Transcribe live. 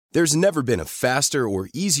There's never been a faster or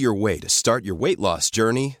easier way to start your weight loss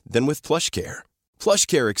journey than with PlushCare.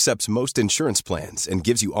 PlushCare accepts most insurance plans and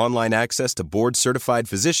gives you online access to board-certified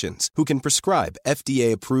physicians who can prescribe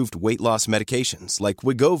FDA-approved weight loss medications like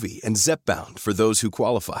Wegovy and Zepbound for those who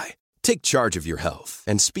qualify. Take charge of your health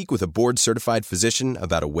and speak with a board-certified physician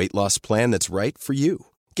about a weight loss plan that's right for you.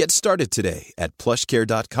 Get started today at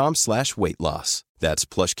plushcare.com/weight-loss. That's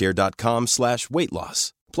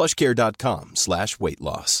plushcare.com/weight-loss.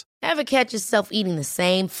 plushcare.com/weight-loss. Ever catch yourself eating the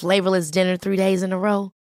same flavorless dinner 3 days in a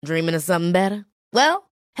row? Dreaming of something better? Well,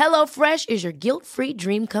 HelloFresh is your guilt-free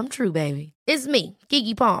dream come true, baby. It's me,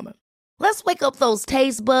 Keke Palmer. Let's wake up those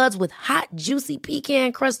taste buds with hot, juicy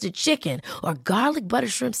pecan-crusted chicken or garlic butter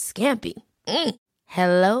shrimp scampi.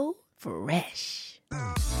 Hello Fresh.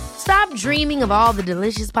 Stop dreaming of all the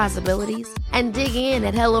delicious possibilities and dig in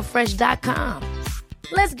at HelloFresh.com.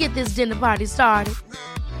 Let's get this dinner party started.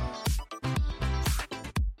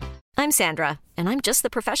 I'm Sandra, and I'm just the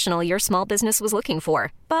professional your small business was looking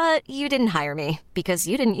for. But you didn't hire me because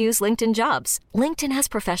you didn't use LinkedIn Jobs. LinkedIn has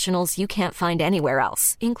professionals you can't find anywhere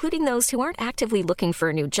else, including those who aren't actively looking for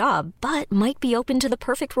a new job, but might be open to the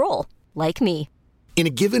perfect role, like me. In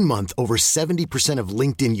a given month, over 70% of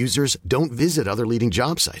LinkedIn users don't visit other leading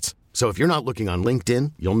job sites. So if you're not looking on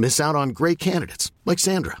LinkedIn, you'll miss out on great candidates like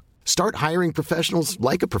Sandra. Start hiring professionals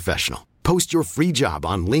like a professional. Post your free job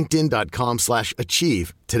on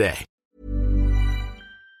linkedin.com/achieve today.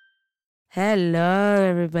 Hello,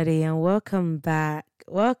 everybody, and welcome back.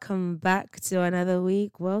 Welcome back to another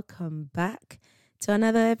week. Welcome back to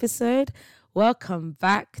another episode. Welcome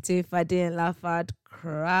back to If I Didn't Laugh, I'd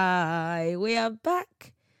Cry. We are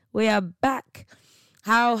back. We are back.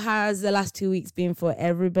 How has the last 2 weeks been for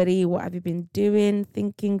everybody? What have you been doing,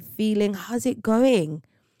 thinking, feeling? How's it going?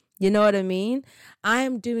 You know what I mean? I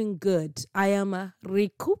am doing good. I am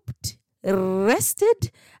recouped,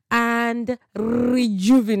 rested, and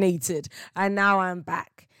rejuvenated. And now I'm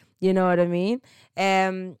back. You know what I mean?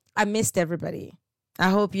 I missed everybody.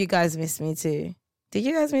 I hope you guys missed me too. Did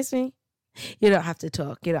you guys miss me? You don't have to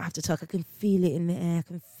talk. You don't have to talk. I can feel it in the air. I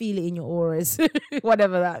can feel it in your auras,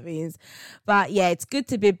 whatever that means. But yeah, it's good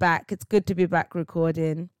to be back. It's good to be back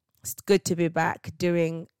recording. It's good to be back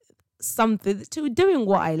doing something, doing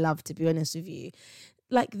what I love, to be honest with you.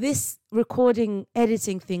 Like this recording,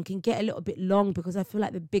 editing thing can get a little bit long because I feel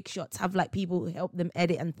like the big shots have like people who help them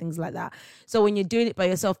edit and things like that. So when you're doing it by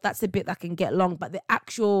yourself, that's the bit that can get long. But the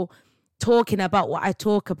actual talking about what I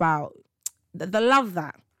talk about, the love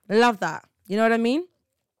that. Love that. You know what I mean?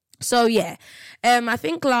 So yeah, I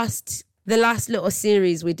think the last little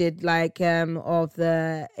series we did of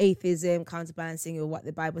the atheism, counterbalancing or what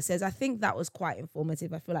the Bible says, I think that was quite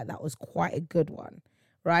informative. I feel like that was quite a good one,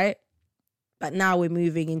 right? But now we're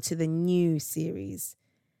moving into the new series.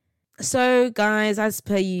 So guys, as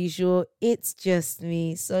per usual, it's just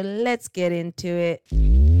me. So let's get into it.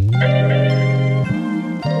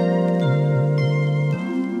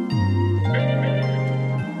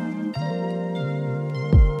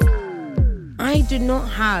 I do not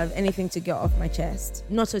have anything to get off my chest.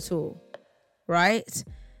 Not at all. Right?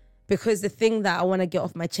 Because the thing that I want to get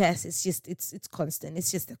off my chest, it's constant.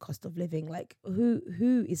 It's just the cost of living. Like, who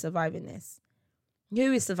is surviving this?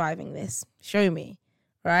 Who is surviving this? Show me,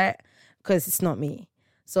 right? Because it's not me.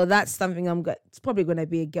 So that's something it's probably going to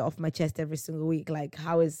be a get off my chest every single week. Like,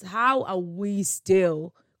 how are we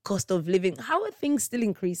still cost of living? How are things still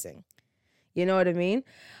increasing? You know what I mean?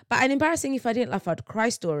 But an embarrassing If I Didn't Laugh, I'd Cry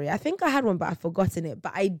story. I think I had one, but I've forgotten it.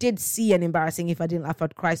 But I did see an embarrassing If I Didn't Laugh,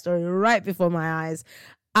 I'd Cry story right before my eyes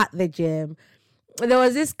at the gym. There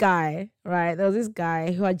was this guy, right? There was this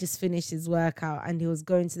guy who had just finished his workout and he was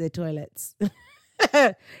going to the toilets.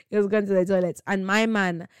 He was going to the toilets, and my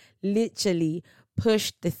man literally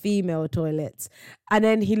pushed the female toilets, and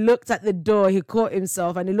then he looked at the door. He caught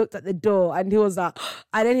himself and he looked at the door and he was like,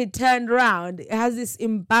 and then he turned around. He has this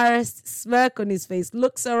embarrassed smirk on his face,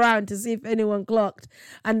 looks around to see if anyone clocked,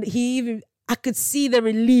 and I could see the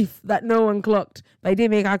relief that no one clocked, but he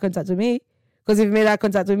didn't make eye contact with me, because if he made eye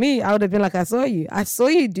contact with me, I would have been like, I saw you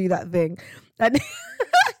do that thing. And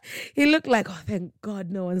he looked like, oh, thank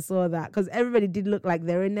God no one saw that, because everybody did look like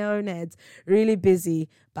they're in their own heads, really busy,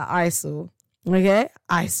 but I saw. Okay,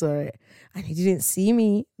 I saw it, and he didn't see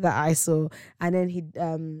me that I saw, and then he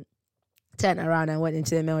turned around and went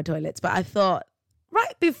into the male toilets. But I thought,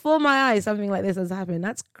 right before my eyes, something like this has happened.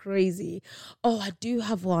 That's crazy. Oh, I do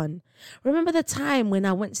have one. Remember the time when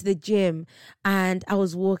I went to the gym and I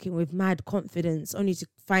was walking with mad confidence, only to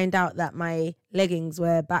find out that my leggings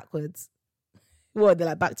were backwards? Well, they're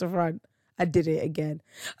like back to front. I did it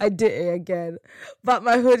again. But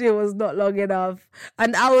my hoodie was not long enough.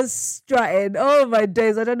 And I was strutting. Oh my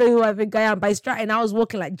days. I don't know who I think I am. By strutting, I was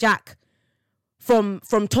walking like Jack from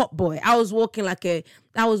Top Boy. I was walking like a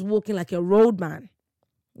road man.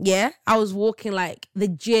 Yeah? I was walking like the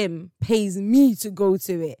gym pays me to go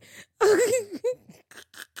to it.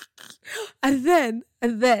 And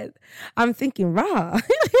then I'm thinking, rah,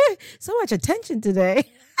 so much attention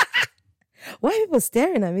today. Why are people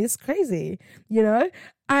staring at me? It's crazy, you know?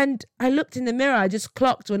 And I looked in the mirror. I just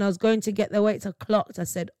clocked when I was going to get the weights. I clocked. I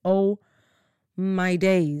said, oh my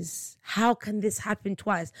days. How can this happen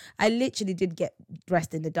twice? I literally did get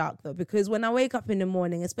dressed in the dark though, because when I wake up in the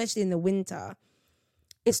morning, especially in the winter,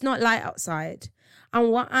 it's not light outside. And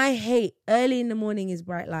what I hate early in the morning is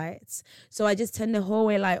bright lights. So I just turn the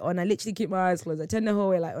hallway light on. I literally keep my eyes closed. I turn the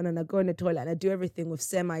hallway light on and I go in the toilet and I do everything with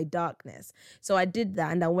semi-darkness. So I did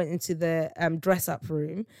that and I went into the dress-up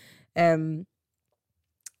room. So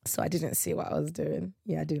I didn't see what I was doing.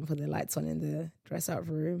 Yeah, I didn't put the lights on in the dress-up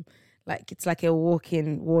room. Like, it's like a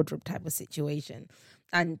walk-in wardrobe type of situation.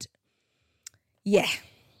 And I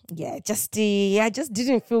just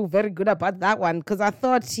didn't feel very good about that one because I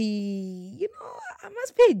thought I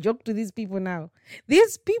must be a joke to these people now.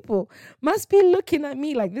 These people must be looking at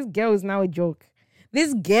me like this girl is now a joke.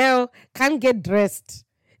 This girl can't get dressed.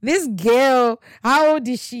 This girl, how old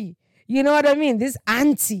is she? You know what I mean? This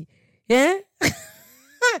auntie. Yeah?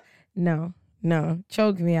 No,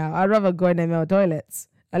 choke me out. I'd rather go in the male toilets.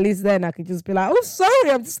 At least then I could just be like, oh,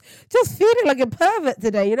 sorry, I'm just feeling like a pervert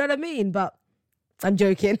today. You know what I mean? But I'm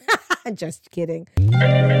joking. Just kidding.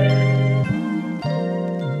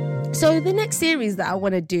 So the next series that I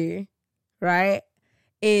want to do, right,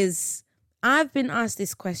 is I've been asked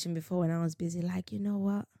this question before when I was busy. Like, you know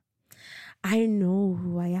what? I know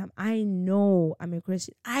who I am. I know I'm a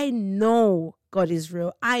Christian. I know God is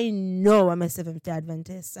real. I know I'm a Seventh-day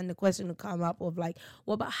Adventist. And the question will come up of like,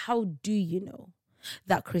 well, but how do you know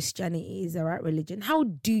that Christianity is the right religion? How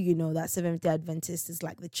do you know that Seventh-day Adventist is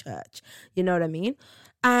like the church? You know what I mean?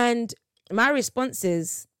 And my response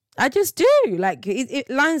is, I just do. Like, it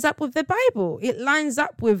lines up with the Bible. It lines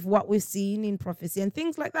up with what we've seen in prophecy and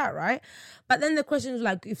things like that, right? But then the question is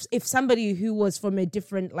like, if somebody who was from a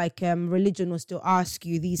different religion was to ask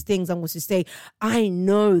you these things and was to say, I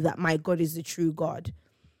know that my God is the true God.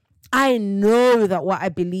 I know that what I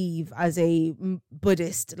believe as a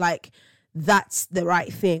Buddhist, like, that's the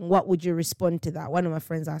right thing. What would you respond to that? One of my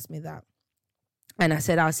friends asked me that. And I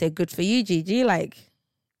said, I'll say, good for you, Gigi. Like,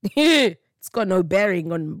 it's got no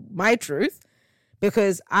bearing on my truth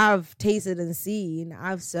because I've tasted and seen,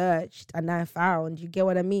 I've searched and I found, you get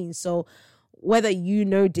what I mean? So whether you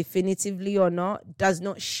know definitively or not does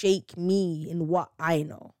not shake me in what I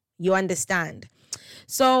know. You understand?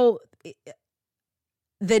 So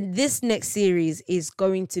this next series is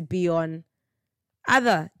going to be on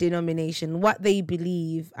other denomination, what they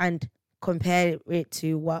believe, and compare it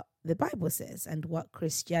to what the Bible says and what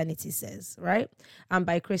Christianity says, right? And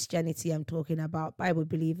by Christianity, I'm talking about Bible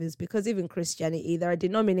believers, because even Christianity, there are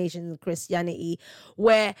denominations in Christianity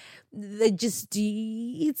where they just,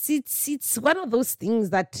 it's one of those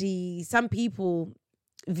things that some people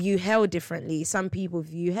view hell differently, some people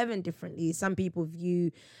view heaven differently, some people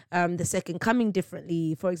view the second coming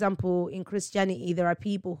differently. For example, in Christianity, there are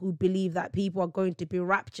people who believe that people are going to be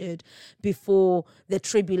raptured before the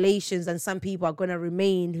tribulations, and some people are going to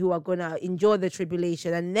remain who are going to endure the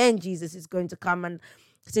tribulation, and then Jesus is going to come. And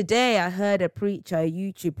today I heard a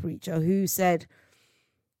YouTube preacher, who said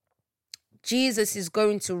Jesus is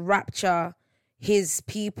going to rapture his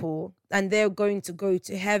people and they're going to go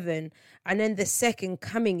to heaven, and then the second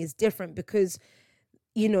coming is different because,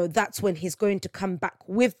 you know, that's when he's going to come back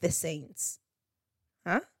with the saints.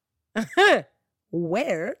 Huh?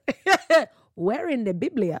 Where? Where in the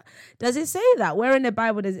Biblia does it say that? Where in the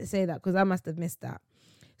Bible does it say that? Because I must have missed that.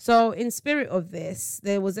 So in spirit of this,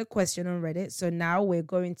 there was a question on Reddit. So now we're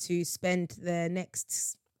going to spend the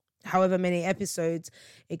next however many episodes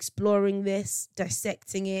exploring this,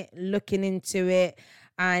 dissecting it, looking into it.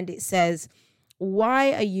 And it says,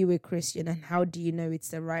 why are you a Christian and how do you know it's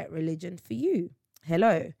the right religion for you?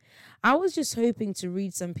 Hello. I was just hoping to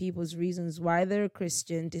read some people's reasons why they're a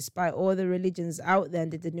Christian despite all the religions out there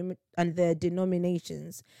and their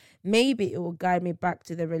denominations. Maybe it will guide me back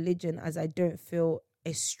to the religion as I don't feel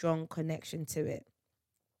a strong connection to it.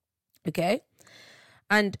 Okay?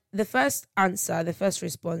 And the first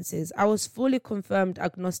response is, I was fully confirmed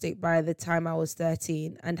agnostic by the time I was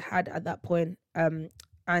 13 and had at that point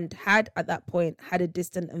had a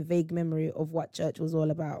distant and vague memory of what church was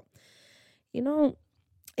all about. You know,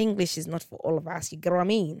 English is not for all of us, you get what I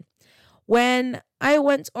mean? When I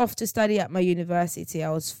went off to study at my university,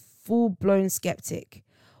 I was full-blown skeptic,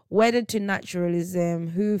 wedded to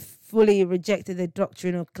naturalism, who fully rejected the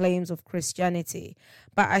doctrinal claims of Christianity,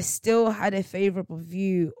 but I still had a favorable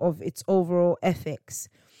view of its overall ethics.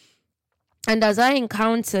 And as I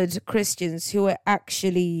encountered Christians who were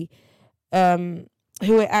actually living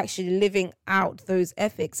out those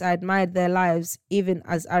ethics, I admired their lives even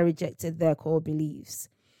as I rejected their core beliefs.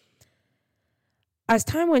 As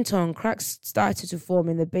time went on, cracks started to form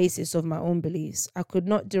in the basis of my own beliefs. I could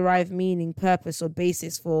not derive meaning, purpose, or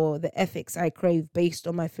basis for the ethics I crave based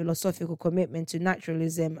on my philosophical commitment to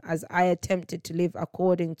naturalism as I attempted to live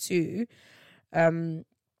according to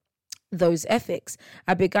those ethics.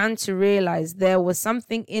 I began to realize there was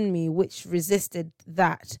something in me which resisted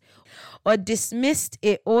that or dismissed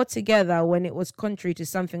it altogether when it was contrary to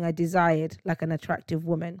something I desired, like an attractive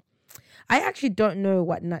woman. I actually don't know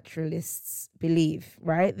what naturalists believe,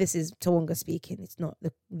 right? This is Tawonga speaking. It's not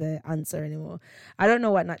the answer anymore. I don't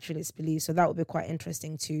know what naturalists believe, so that would be quite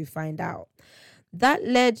interesting to find out. That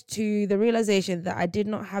led to the realization that I did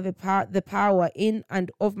not have the power in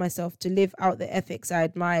and of myself to live out the ethics I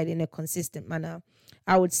admired in a consistent manner.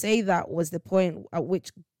 I would say that was the point at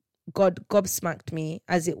which God gobsmacked me,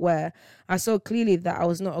 as it were. I saw clearly that I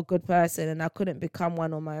was not a good person and I couldn't become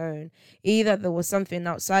one on my own. Either there was something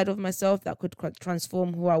outside of myself that could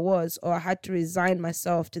transform who I was, or I had to resign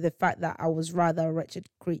myself to the fact that I was rather a wretched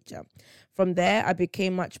creature. From there, I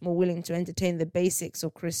became much more willing to entertain the basics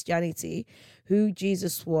of Christianity, who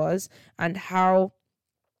Jesus was, and how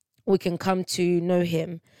we can come to know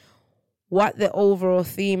him. What the overall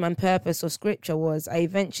theme and purpose of scripture was, I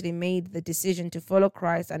eventually made the decision to follow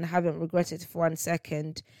Christ and haven't regretted for 1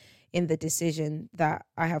 second in the decision that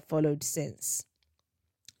I have followed since.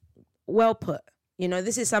 Well put. You know,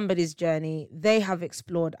 this is somebody's journey. They have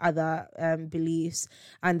explored other beliefs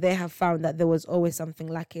and they have found that there was always something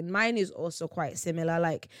lacking. Mine is also quite similar.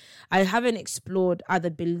 Like, I haven't explored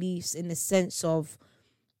other beliefs in the sense of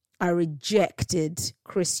I rejected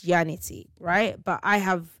Christianity, right? But I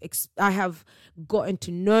have gotten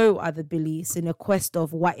to know other beliefs in a quest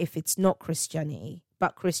of what if it's not Christianity?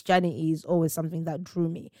 But Christianity is always something that drew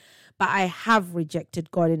me. But I have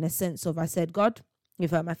rejected God in a sense of, I said, God,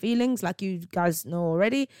 you've hurt my feelings, like you guys know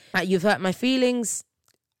already. You've hurt my feelings.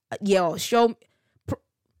 Yeah,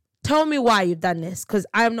 tell me why you've done this, because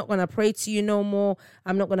I'm not going to pray to you no more.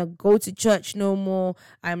 I'm not going to go to church no more.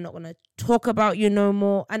 I'm not going to talk about you no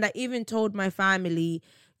more. And I even told my family,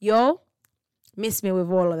 yo, miss me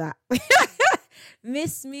with all of that.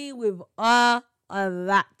 Miss me with all of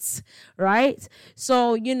that, right?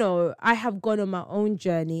 So, you know, I have gone on my own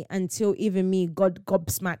journey until even me, God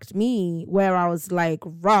gobsmacked me, where I was like,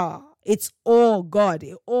 rah. It's all God.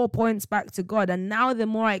 It all points back to God. And now the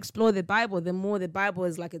more I explore the Bible, the more the Bible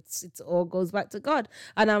is like, it all goes back to God.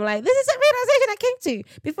 And I'm like, this is a realization I came to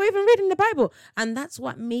before even reading the Bible. And that's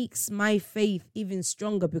what makes my faith even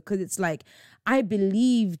stronger, because it's like, I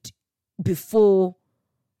believed before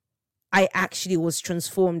I actually was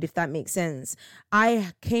transformed, if that makes sense.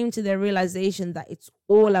 I came to the realization that it's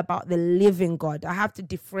all about the living God. I have to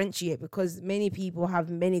differentiate because many people have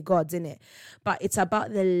many gods in it, but it's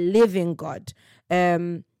about the living God.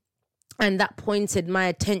 And that pointed my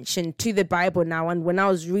attention to the Bible now. And when I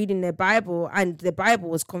was reading the Bible and the Bible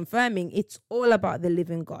was confirming, it's all about the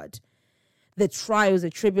living God, the trials, the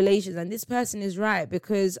tribulations. And this person is right,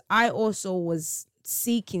 because I also was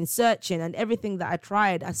seeking, searching, and everything that I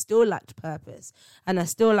tried, I still lacked purpose and I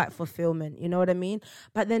still lacked fulfillment. You know what I mean?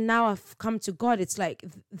 But then now I've come to God. It's like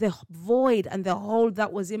the void and the hole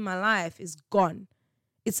that was in my life is gone.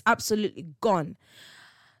 It's absolutely gone.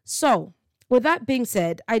 So with that being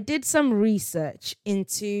said, I did some research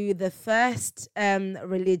into the first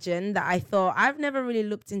religion that I thought, I've never really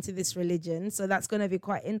looked into this religion. So that's going to be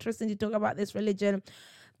quite interesting to talk about this religion.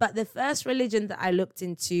 But the first religion that I looked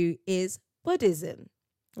into is Buddhism.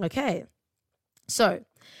 Okay. So,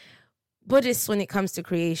 Buddhists, when it comes to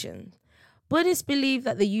creation, Buddhists believe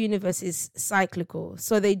that the universe is cyclical.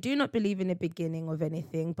 So they do not believe in a beginning of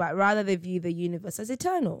anything, but rather they view the universe as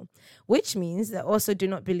eternal, which means they also do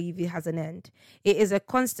not believe it has an end. It is a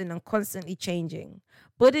constant and constantly changing.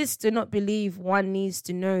 Buddhists do not believe one needs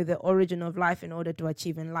to know the origin of life in order to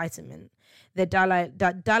achieve enlightenment. The Dalai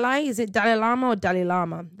Lama or Dalai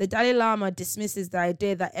Lama? The Dalai Lama dismisses the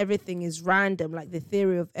idea that everything is random, like the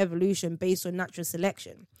theory of evolution based on natural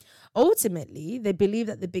selection. Ultimately, they believe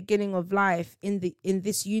that the beginning of life in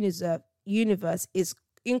this universe is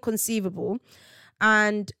inconceivable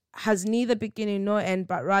and has neither beginning nor end,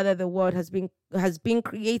 but rather the world has been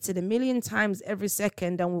created 1,000,000 times every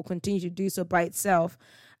second and will continue to do so by itself,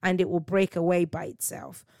 and it will break away by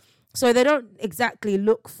itself. So they don't exactly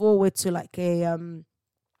look forward to like an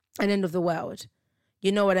end of the world.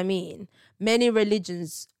 You know what I mean? Many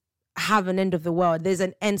religions have an end of the world. There's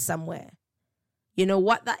an end somewhere. You know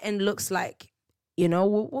what that end looks like? You know,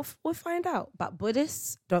 we'll find out. But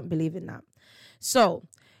Buddhists don't believe in that. So,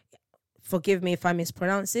 forgive me if I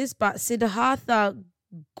mispronounce this, but Siddhartha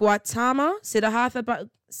Gautama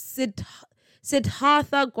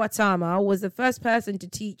was the first person to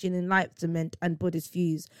teach in enlightenment and Buddhist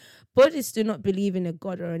views. Buddhists do not believe in a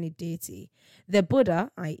god or any deity. The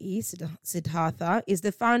Buddha, i.e. Siddhartha, is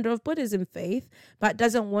the founder of Buddhism faith, but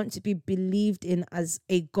doesn't want to be believed in as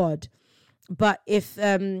a god. But is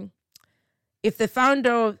the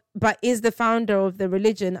founder of the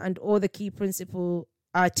religion and all the key principle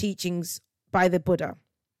teachings by the Buddha.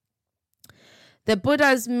 The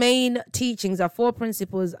Buddha's main teachings are 4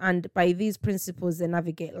 principles, and by these principles they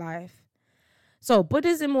navigate life. So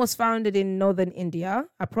Buddhism was founded in northern India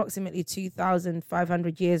approximately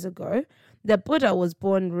 2,500 years ago. The Buddha was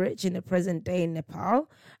born rich in the present day in Nepal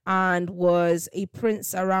and was a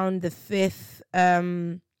prince around the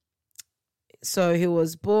 5th. So he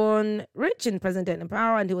was born rich in present-day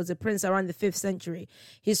Nepal, and he was a prince around the 5th century.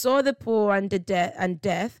 He saw the poor and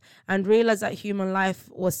death and realized that human life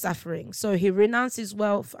was suffering. So he renounced his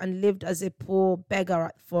wealth and lived as a poor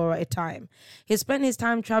beggar for a time. He spent his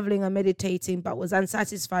time traveling and meditating, but was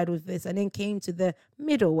unsatisfied with this, and then came to the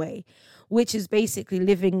middle way, which is basically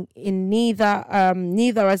living in neither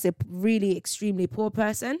as a really extremely poor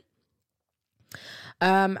person,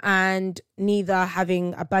 and neither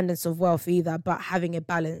having abundance of wealth either, but having a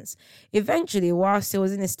balance. Eventually, whilst he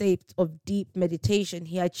was in a state of deep meditation,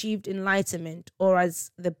 he achieved enlightenment, or as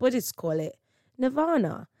the Buddhists call it,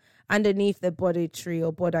 nirvana, underneath the Bodhi tree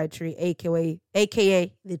or Bodhi tree,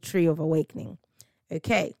 aka the tree of awakening.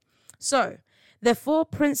 Okay, so the 4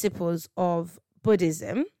 principles of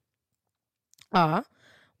Buddhism are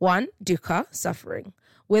 1, dukkha, suffering.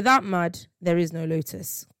 Without mud, there is no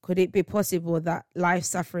lotus. Could it be possible that life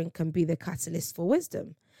suffering can be the catalyst for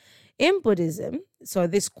wisdom? In Buddhism, so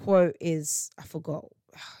this quote is, I forgot,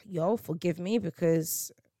 forgive me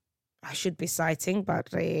because I should be citing, but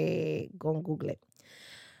go and Google it.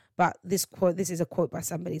 But this is a quote by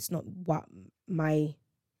somebody. It's not what my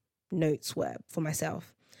notes were for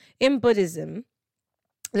myself. In Buddhism,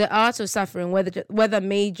 the art of suffering, whether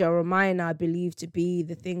major or minor, are believed to be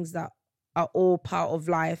the things that are all part of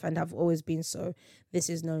life and have always been so. This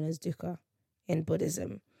is known as dukkha in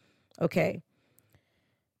Buddhism. Okay.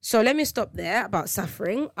 So let me stop there about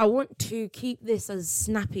suffering. I want to keep this as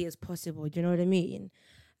snappy as possible. Do you know what I mean?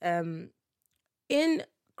 In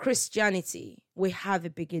Christianity, we have a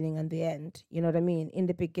beginning and the end. You know what I mean? In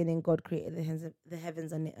the beginning, God created the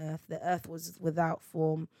heavens and the earth. The earth was without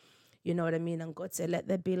form. You know what I mean? And God said, let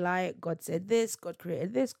there be light. God said this. God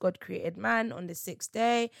created man on the 6th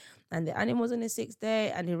day and the animals on the 6th day.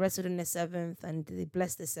 And he rested on the 7th, and he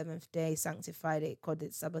blessed the 7th day, sanctified it, called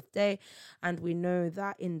it Sabbath day. And we know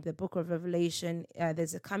that in the book of Revelation,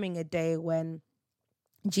 there's coming a day when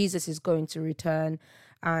Jesus is going to return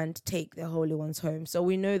and take the holy ones home. So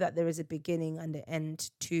we know that there is a beginning and an end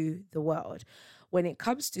to the world. When it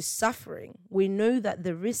comes to suffering, we know that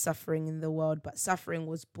there is suffering in the world, but suffering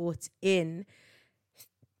was brought in,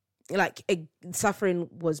 suffering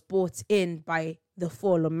was brought in by the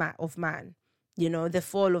fall of man. You know, the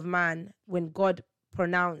fall of man, when God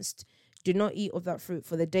pronounced, do not eat of that fruit,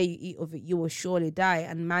 for the day you eat of it, you will surely die.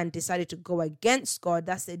 And man decided to go against God.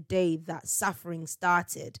 That's the day that suffering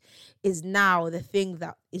started. Is now the thing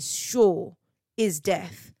that is sure is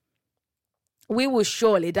death. We will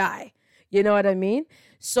surely die. You know what I mean?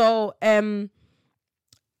 So when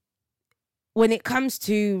it comes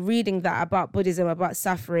to reading that about Buddhism, about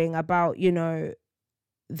suffering, about, you know,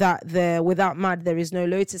 that without mud there is no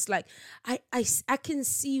lotus, like I can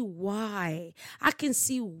see why. I can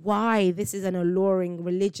see why this is an alluring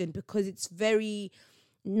religion, because it's very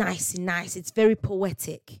nice. It's very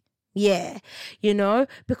poetic. Yeah, you know,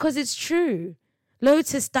 because it's true.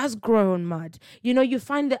 Lotus does grow on mud. You know, you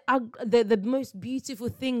find the most beautiful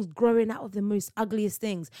things growing out of the most ugliest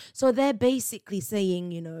things. So they're basically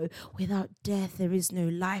saying, you know, without death, there is no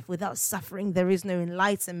life. Without suffering, there is no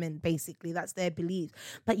enlightenment, basically. That's their belief.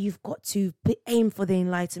 But you've got to aim for the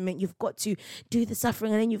enlightenment. You've got to do the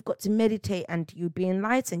suffering, and then you've got to meditate, and you'll be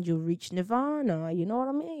enlightened. You'll reach nirvana. You know what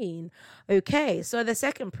I mean? Okay, so the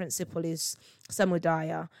second principle is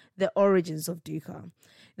samudaya, the origins of dukkha.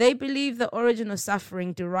 They believe the origin of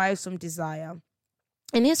suffering derives from desire.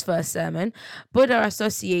 In his first sermon, Buddha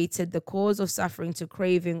associated the cause of suffering to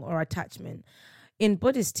craving or attachment. in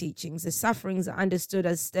Buddhist teachings, the sufferings are understood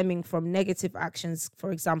as stemming from negative actions,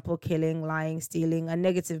 for example, killing, lying, stealing, and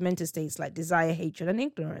negative mental states like desire, hatred, and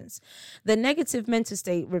ignorance. The negative mental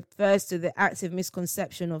state refers to the active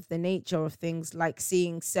misconception of the nature of things, like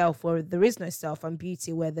seeing self where there is no self, and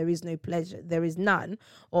beauty where there is no pleasure, there is none,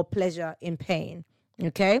 or pleasure in pain.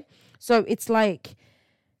 Okay? So it's like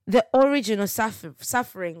the origin of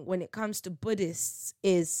suffering when it comes to Buddhists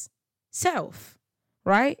is self,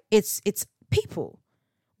 right? It's people.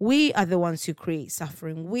 We are the ones who create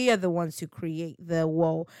suffering. We are the ones who create the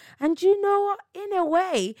woe. And you know what? In a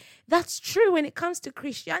way, that's true when it comes to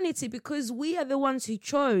Christianity, because we are the ones who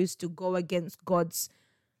chose to go against God's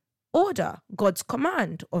order, God's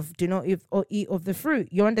command of do not eat of the fruit.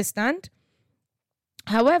 You understand?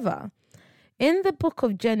 However, in the book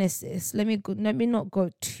of Genesis, let me not go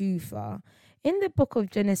too far. In the book of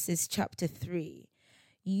Genesis, chapter 3,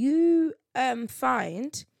 you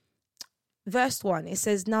find verse 1, it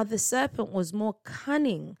says, "Now the serpent was more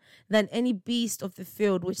cunning than any beast of the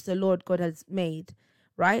field which the Lord God has made."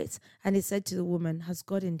 Right? And he said to the woman, "Has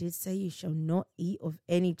God indeed say you shall not eat of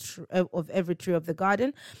every tree of the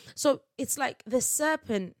garden?" So it's like the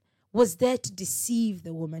serpent was there to deceive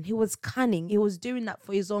the woman. He was cunning. He was doing that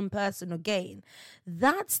for his own personal gain.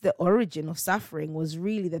 That's the origin of suffering, was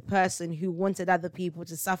really the person who wanted other people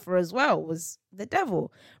to suffer as well, was the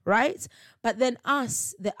devil, right? But then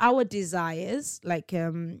our desires, like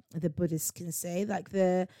the Buddhists can say, like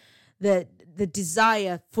the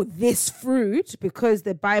desire for this fruit, because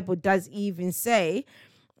the Bible does even say,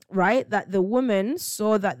 right, that the woman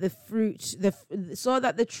saw that the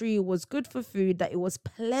tree was good for food, that it was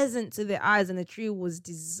pleasant to the eyes, and the tree was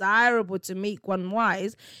desirable to make one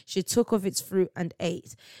wise. She took of its fruit and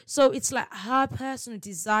ate. So it's like her personal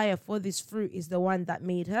desire for this fruit is the one that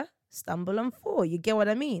made her stumble and fall. You get what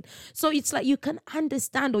I mean? So it's like you can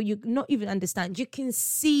understand, or you not even understand, you can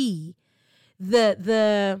see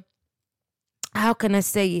the how can I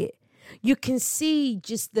say it? You can see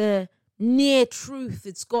just the near truth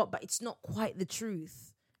it's got, but it's not quite the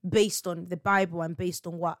truth based on the Bible and based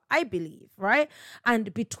on what I believe, right?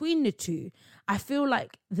 And between the two, I feel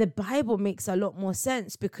like the Bible makes a lot more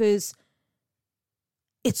sense because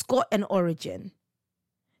it's got an origin.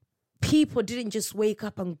 People didn't just wake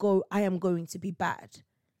up and go, "I am going to be bad."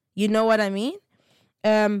 You know what I mean?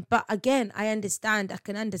 But again, I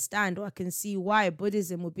can understand, or I can see why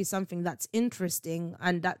Buddhism would be something that's interesting,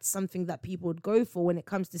 and that's something that people would go for when it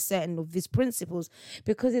comes to certain of these principles,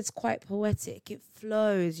 because it's quite poetic. It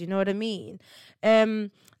flows, you know what I mean?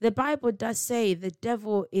 The Bible does say the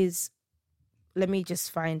devil is, let me just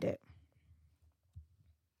find it.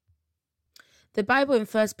 The Bible in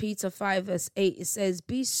 1 Peter 5 verse 8, it says,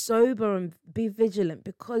 "Be sober and be vigilant,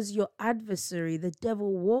 because your adversary, the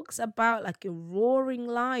devil, walks about like a roaring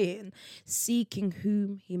lion, seeking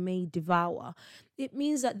whom he may devour." It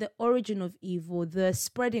means that the origin of evil, the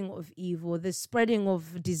spreading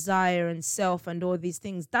of desire and self and all these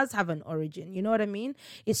things does have an origin. You know what I mean?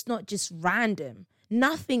 It's not just random.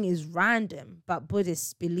 Nothing is random, but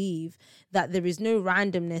Buddhists believe that there is no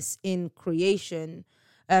randomness in creation,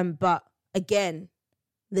 but again,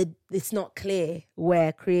 it's not clear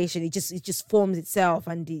where creation, it just forms itself,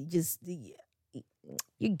 and you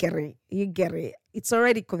get it. It's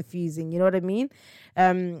already confusing, you know what I mean?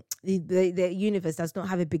 The universe does not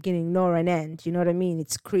have a beginning nor an end, you know what I mean?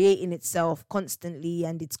 It's creating itself constantly,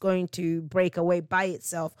 and it's going to break away by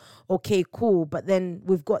itself. Okay, cool, but then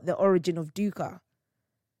we've got the origin of dukkha.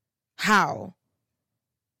 How?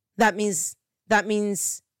 That means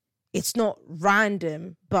it's not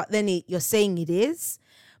random, but then you're saying it is,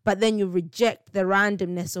 but then you reject the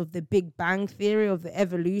randomness of the Big Bang theory, of the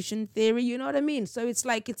evolution theory, you know what I mean? So it's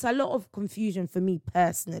like, it's a lot of confusion for me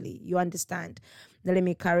personally, you understand? Now let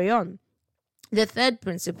me carry on. The third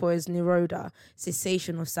principle is nirodha,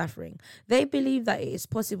 cessation of suffering. They believe that it is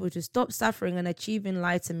possible to stop suffering and achieve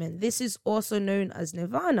enlightenment. This is also known as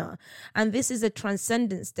nirvana, and this is a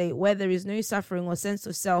transcendent state where there is no suffering or sense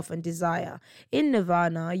of self and desire. In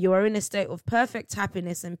nirvana, you are in a state of perfect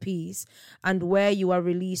happiness and peace, and where you are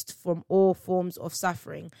released from all forms of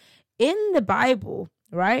suffering. In the Bible,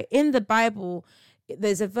 right? In the Bible,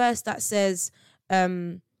 there's a verse that says,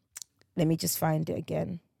 let me just find it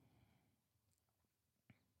again.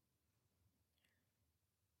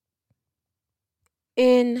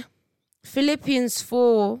 In Philippians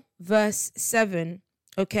 4 verse 7,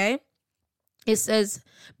 okay, it says,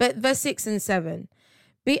 but verse 6 and 7,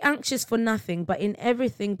 Be anxious for nothing, but in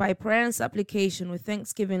everything by prayer and supplication with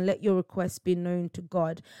thanksgiving, let your requests be known to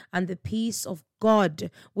God. And the peace of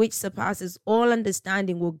God, which surpasses all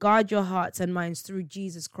understanding, will guard your hearts and minds through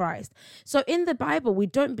Jesus Christ. So in the Bible, we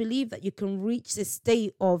don't believe that you can reach this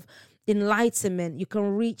state of enlightenment, you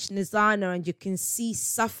can reach nirvana, and you can see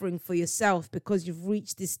suffering for yourself because you've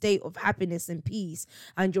reached this state of happiness and peace,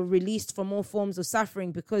 and you're released from all forms of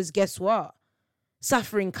suffering, because guess what?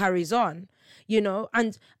 Suffering carries on,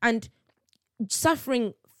 and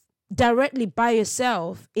suffering directly by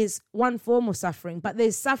yourself is one form of suffering, but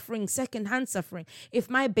there's suffering, secondhand suffering. If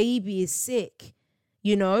my baby is sick,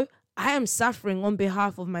 I am suffering on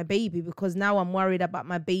behalf of my baby because now I'm worried about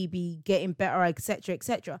my baby getting better, etc.,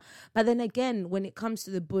 etc. But then again, when it comes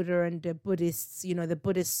to the Buddha and the Buddhists, the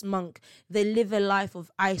Buddhist monk, they live a life of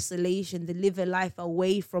isolation. They live a life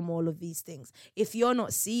away from all of these things. If you're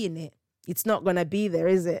not seeing it, it's not going to be there,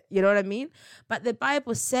 is it? You know what I mean? But the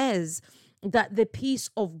Bible says that the peace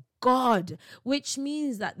of God, which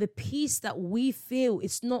means that the peace that we feel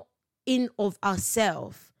is not in of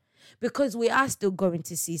ourselves, because we are still going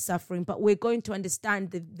to see suffering, but we're going to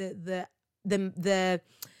understand the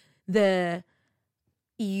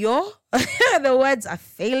words are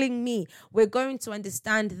failing me. We're going to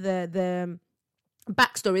understand the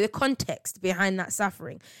backstory, the context behind that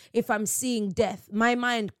suffering. If I'm seeing death, my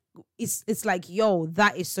mind it's like, yo,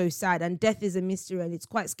 that is so sad, and death is a mystery and it's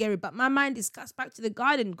quite scary, but my mind is cast back to the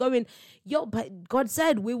garden going, yo, but God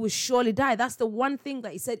said we will surely die. That's the one thing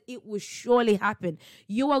that he said, it will surely happen.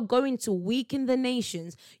 You are going to weaken the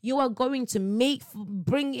nations. You are going to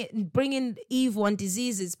bring in evil and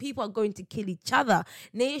diseases. People are going to kill each other.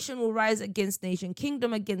 Nation will rise against nation,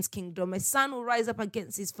 kingdom against kingdom. A son will rise up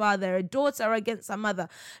against his father, a daughter against a mother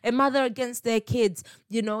against their kids.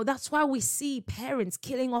 That's why we see parents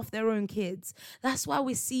killing off their own kids. That's why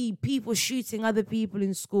we see people shooting other people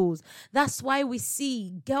in schools. That's why we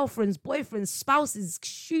see girlfriends, boyfriends, spouses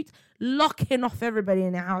locking off everybody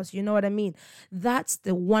in the house. You know what I mean? That's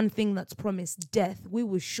the one thing that's promised, death. We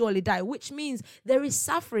will surely die, which means there is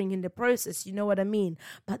suffering in the process. You know what I mean?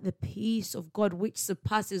 But the peace of God, which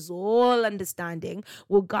surpasses all understanding,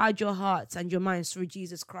 will guard your hearts and your minds through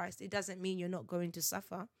Jesus Christ. It doesn't mean you're not going to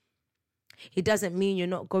suffer. It doesn't mean you're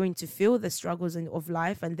not going to feel the struggles of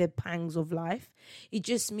life and the pangs of life. It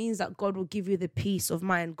just means that God will give you the peace of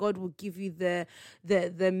mind. God will give you the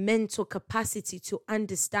mental capacity to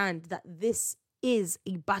understand that this is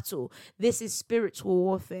a battle. This is spiritual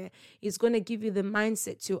warfare. It's going to give you the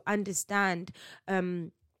mindset to understand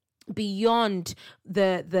beyond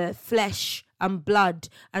the flesh and blood,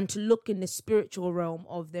 and to look in the spiritual realm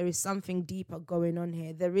of there is something deeper going on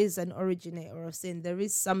here. There is an originator of sin. There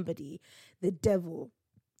is somebody, the devil,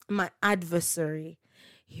 my adversary,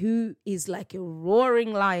 who is like a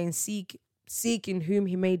roaring lion seeking whom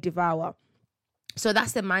he may devour. So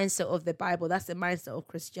that's the mindset of the Bible. That's the mindset of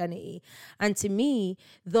Christianity. And to me,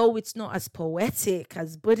 though it's not as poetic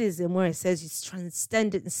as Buddhism, where it says it's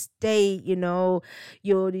transcendent state,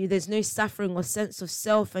 there's no suffering or sense of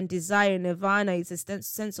self and desire, nirvana, it's a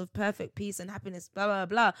sense of perfect peace and happiness, blah, blah,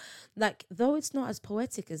 blah. Like, though it's not as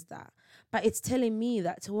poetic as that, but it's telling me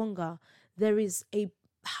that, Tawonga, there is a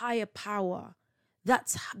higher power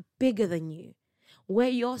that's bigger than you. Where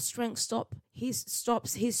your strength stops,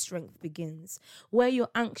 his strength begins. Where you're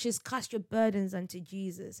anxious, cast your burdens unto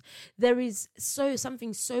Jesus. There is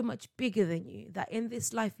something so much bigger than you, that in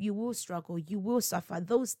this life you will struggle, you will suffer.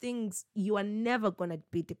 Those things you are never going to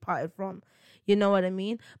be departed from. You know what I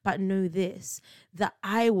mean? But know this, that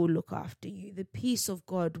I will look after you. The peace of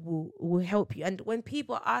God will help you. And when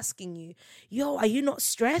people are asking you, yo, are you not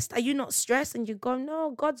stressed? Are you not stressed? And you go,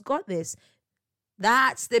 no, God's got this.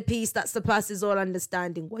 That's the peace that surpasses all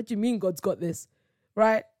understanding. What do you mean God's got this?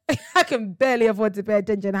 Right? I can barely afford to pay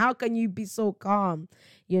attention. How can you be so calm?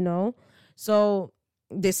 So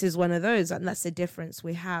this is one of those. And that's the difference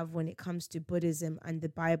we have when it comes to Buddhism and the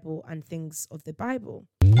Bible and things of the Bible.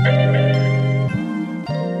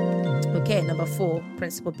 Okay, number 4,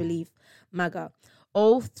 principle belief, MAGA.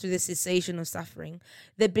 All through the cessation of suffering.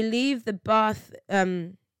 They believe the bath?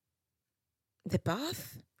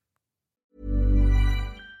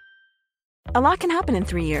 A lot can happen in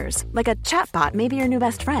 3 years, like a chatbot may be your new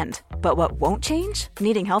best friend. But what won't change?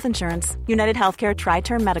 Needing health insurance. United Healthcare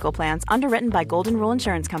Tri-Term Medical Plans, underwritten by Golden Rule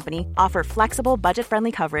Insurance Company, offer flexible,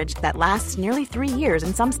 budget-friendly coverage that lasts nearly 3 years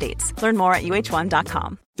in some states. Learn more at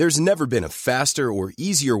UH1.com. There's never been a faster or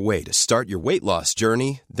easier way to start your weight loss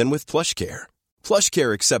journey than with PlushCare.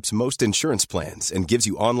 PlushCare accepts most insurance plans and gives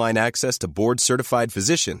you online access to board-certified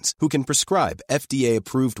physicians who can prescribe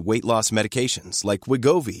FDA-approved weight loss medications like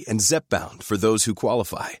Wegovy and Zepbound for those who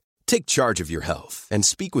qualify. Take charge of your health and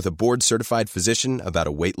speak with a board-certified physician about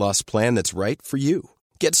a weight loss plan that's right for you.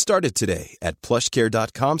 Get started today at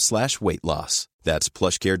plushcare.com/weight-loss. That's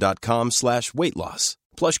plushcare.com/weight-loss.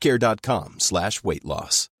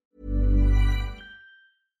 plushcare.com/weight-loss.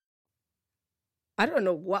 I don't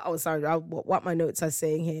know what my notes are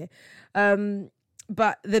saying here. But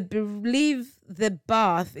they believe the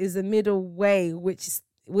bath is the middle way, which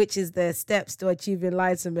is the steps to achieve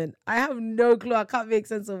enlightenment. I have no clue. I can't make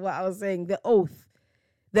sense of what I was saying. The oath.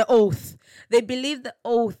 They believe the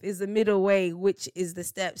oath is the middle way, which is the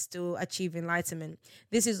steps to achieve enlightenment.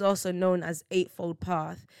 This is also known as Eightfold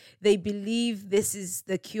Path. They believe this is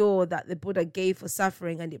the cure that the Buddha gave for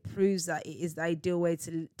suffering, and it proves that it is the ideal way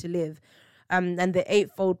to live. And the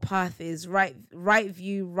Eightfold Path is right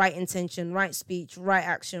view, right intention, right speech, right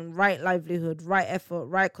action, right livelihood, right effort,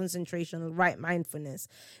 right concentration, right mindfulness.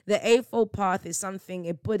 The Eightfold Path is something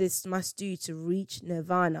a Buddhist must do to reach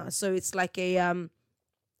nirvana. So it's like a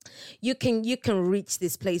you can reach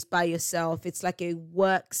this place by yourself. It's like a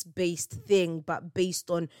works-based thing, but based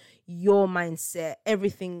on your mindset,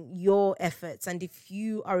 everything, your efforts. And if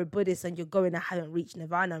you are a Buddhist and you're going, I haven't reached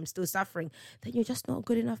nirvana, I'm still suffering, then you're just not a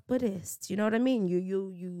good enough Buddhist. You know what I mean?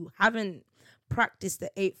 You haven't practiced the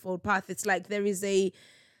Eightfold Path. It's like it's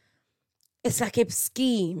like a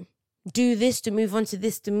scheme. Do this to move on to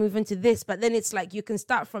this, to move into this. But then it's like you can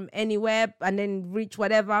start from anywhere and then reach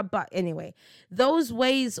whatever. But anyway, those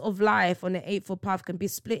ways of life on the Eightfold Path can be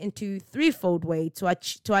split into threefold way to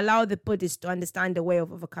allow the Buddhist to understand the way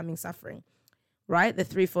of overcoming suffering, right? The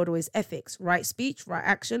threefold way is ethics, right speech, right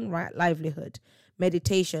action, right livelihood.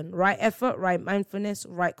 Meditation, right effort, right mindfulness,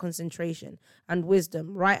 right concentration. And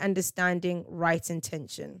wisdom, right understanding, right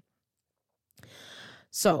intention.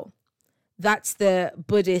 So that's the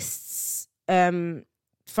Buddhists'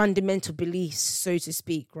 fundamental beliefs, so to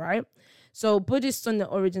speak, right? So Buddhists on the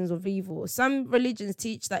origins of evil. Some religions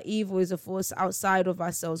teach that evil is a force outside of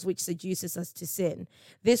ourselves which seduces us to sin.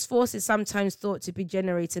 This force is sometimes thought to be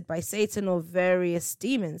generated by Satan or various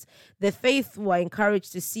demons. The faithful are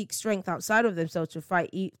encouraged to seek strength outside of themselves to fight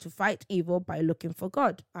evil by looking for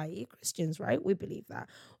God, i.e. Christians, right? We believe that.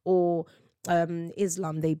 Or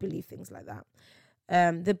Islam, they believe things like that.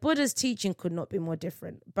 The Buddha's teaching could not be more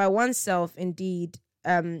different. By oneself, indeed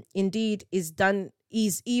is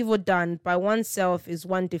evil done. By oneself is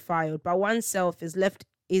one defiled. By oneself is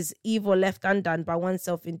evil left undone. By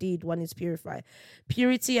oneself, indeed, one is purified.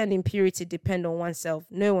 Purity and impurity depend on oneself.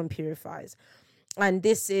 No one purifies. And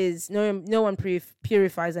this is, no one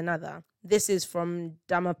purifies another. This is from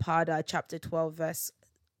Dhammapada, chapter 12, verse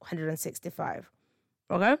 165.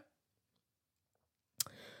 Okay?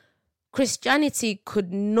 Christianity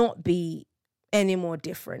could not be any more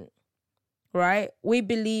different, right? We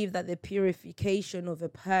believe that the purification of a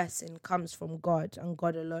person comes from God and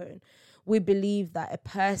God alone. We believe that a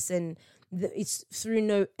person, it's through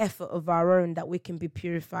no effort of our own that we can be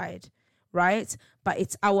purified, right? But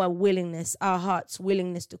it's our willingness, our heart's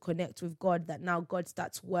willingness to connect with God, that now God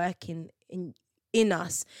starts working in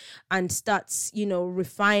us and starts,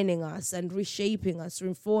 refining us and reshaping us,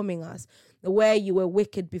 reforming us. Where you were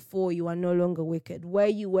wicked before, you are no longer wicked. Where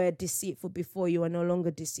you were deceitful before, you are no longer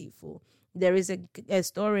deceitful. There is a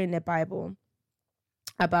story in the Bible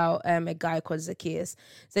about a guy called Zacchaeus.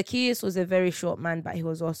 Zacchaeus was a very short man, but he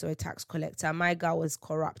was also a tax collector. My guy was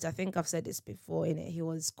corrupt. I think I've said this before, innit? He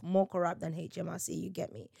was more corrupt than HMRC, you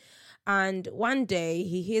get me. And one day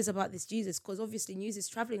he hears about this Jesus, because obviously news is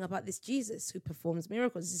traveling about this Jesus who performs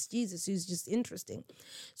miracles, this Jesus who's just interesting.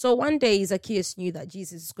 So one day Zacchaeus knew that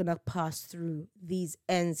Jesus is going to pass through these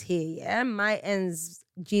ends here. Yeah, my ends,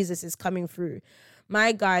 Jesus is coming through.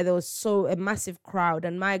 My guy, there was a massive crowd,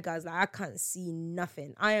 and my guy's like, I can't see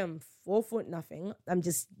nothing. I am 4 foot nothing. I'm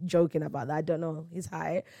just joking about that. I don't know his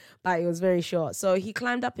height, but he was very short. So he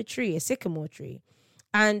climbed up a tree, a sycamore tree,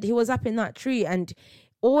 and he was up in that tree, and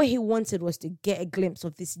all he wanted was to get a glimpse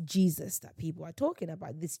of this Jesus that people are talking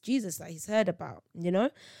about, this Jesus that he's heard about,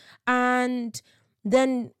 And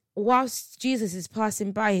then whilst Jesus is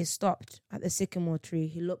passing by, he stopped at the sycamore tree.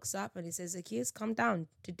 He looks up and he says, Zacchaeus, come down.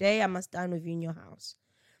 Today I must dine with you in your house.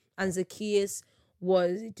 And Zacchaeus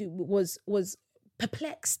was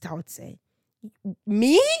perplexed, I would say.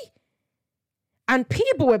 Me? And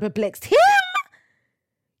people were perplexed. Him?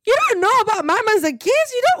 You don't know about my man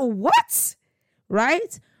Zacchaeus? You don't what?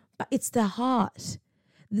 Right? But it's the heart.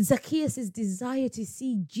 Zacchaeus' desire to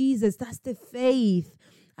see Jesus, that's the faith.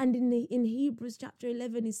 And in Hebrews chapter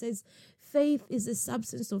 11, it says, faith is the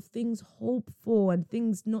substance of things hoped for and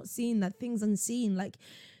things not seen, that things unseen. Like,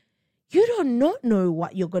 you do not know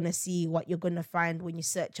what you're going to see, what you're going to find when you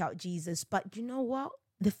search out Jesus. But you know what?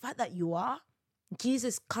 The fact that you are,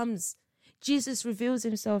 Jesus comes. Jesus reveals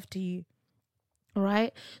himself to you. All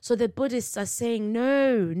right? So the Buddhists are saying,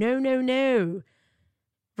 no.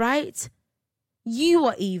 Right? You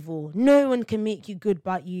are evil. No one can make you good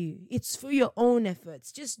but you. It's for your own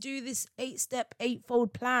efforts. Just do this 8-step,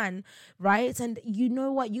 8-fold plan, right? And you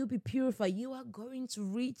know what? You'll be purified. You are going to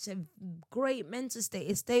reach a great mental state,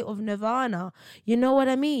 a state of nirvana. You know what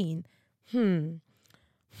I mean?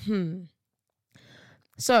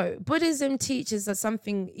 So Buddhism teaches that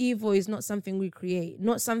something evil is not something we create,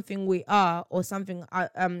 not something we are, or something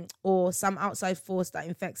or some outside force that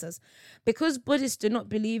infects us. Because Buddhists do not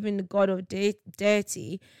believe in the God of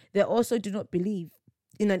deity, they also do not believe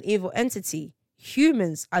in an evil entity.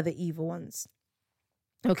 Humans are the evil ones.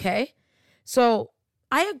 Okay? So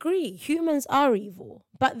I agree, humans are evil,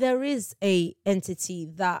 but there is a entity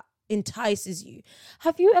that entices you.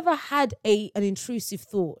 Have you ever had an intrusive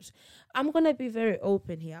thought? I'm going to be very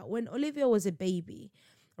open here. When Olivia was a baby,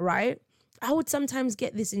 right, I would sometimes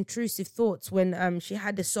get these intrusive thoughts when she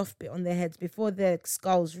had the soft bit on their heads before their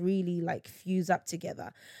skulls really like fuse up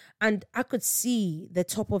together. And I could see the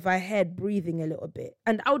top of her head breathing a little bit.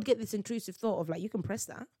 And I would get this intrusive thought of like, you can press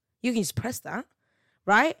that. You can just press that,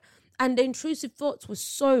 right? And the intrusive thoughts were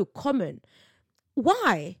so common.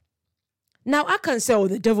 Why? Now, I can't say, oh,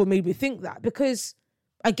 the devil made me think that, because,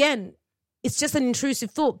 again, it's just an intrusive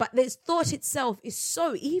thought, but this thought itself is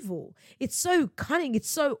so evil. It's so cunning. It's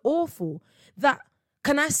so awful that,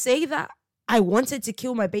 can I say that I wanted to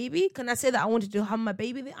kill my baby? Can I say that I wanted to harm my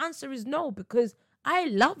baby? The answer is no, because I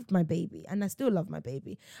loved my baby and I still love my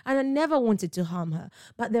baby and I never wanted to harm her.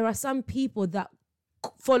 But there are some people that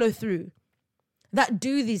follow through, that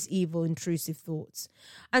do these evil, intrusive thoughts.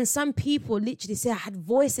 And some people literally say, I had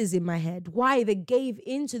voices in my head. Why? They gave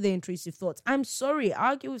into the intrusive thoughts. I'm sorry,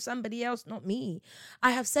 argue with somebody else, not me.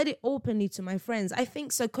 I have said it openly to my friends. I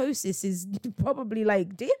think psychosis is probably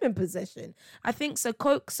like demon possession. I think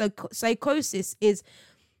psychosis is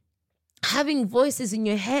having voices in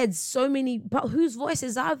your head, so many, but whose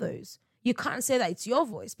voices are those? You can't say that it's your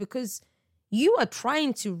voice because you are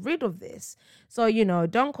trying to rid of this. So,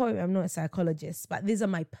 don't quote me, I'm not a psychologist, but these are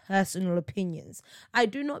my personal opinions. I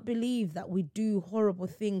do not believe that we do horrible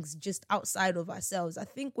things just outside of ourselves. I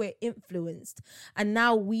think we're influenced. And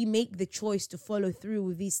now we make the choice to follow through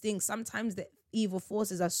with these things. Sometimes the evil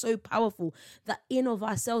forces are so powerful that in of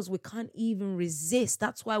ourselves we can't even resist.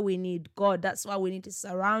 That's why we need God. That's why we need to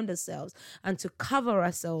surround ourselves and to cover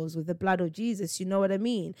ourselves with the blood of Jesus. You know what I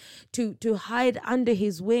mean? To hide under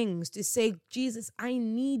his wings, to say, Jesus, I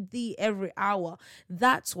need thee every hour.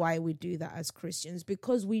 That's why we do that as Christians,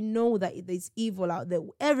 because we know that there's evil out there.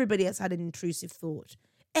 Everybody has had an intrusive thought.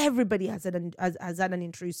 Everybody has had an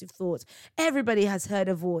intrusive thought. Everybody has heard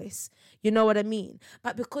a voice. You know what I mean?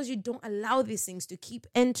 But because you don't allow these things to keep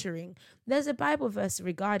entering, there's a Bible verse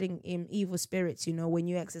regarding evil spirits, when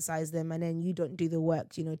you exercise them and then you don't do the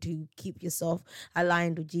work, to keep yourself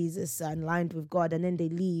aligned with Jesus and aligned with God, and then they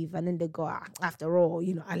leave and then they go, after all,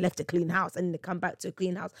 I left a clean house, and they come back to a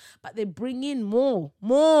clean house. But they bring in more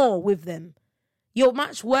with them. You're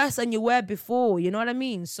much worse than you were before. You know what I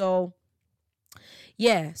mean? So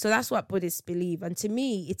yeah, so that's what Buddhists believe. And to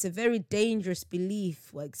me, it's a very dangerous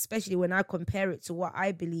belief, especially when I compare it to what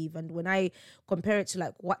I believe and when I compare it to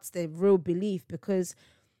like what's the real belief, because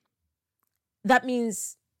that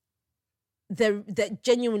means that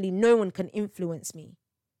genuinely no one can influence me.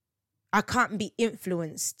 I can't be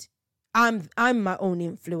influenced. I'm my own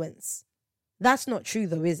influence. That's not true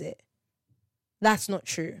though, is it? That's not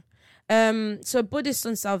true. So Buddhists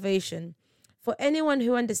on salvation. For anyone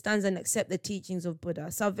who understands and accepts the teachings of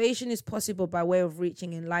Buddha, salvation is possible by way of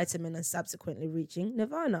reaching enlightenment and subsequently reaching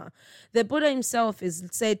nirvana. The Buddha himself is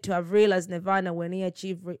said to have realized nirvana when he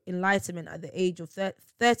achieved enlightenment at the age of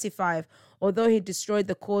 35. Although he destroyed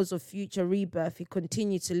the cause of future rebirth, he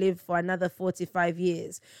continued to live for another 45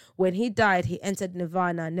 years. When he died, he entered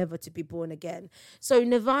nirvana, never to be born again. So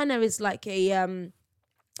nirvana is like a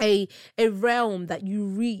realm that you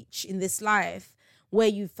reach in this life, where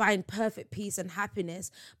you find perfect peace and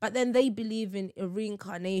happiness. But then they believe in a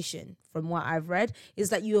reincarnation, from what I've read, is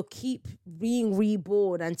that you'll keep being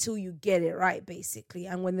reborn until you get it right, basically.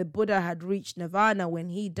 And when the Buddha had reached nirvana, when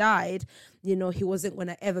he died, he wasn't going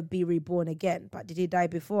to ever be reborn again. But did he die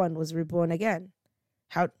before and was reborn again?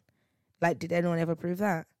 Did anyone ever prove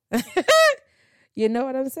that? You know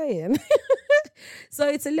what I'm saying? So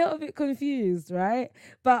it's a little bit confused, right?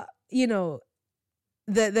 But,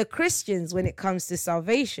 the Christians, when it comes to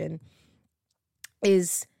salvation,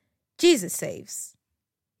 is Jesus saves.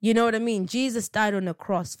 You know what I mean? Jesus died on the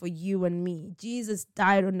cross for you and me. Jesus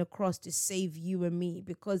died on the cross to save you and me,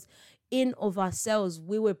 because in of ourselves,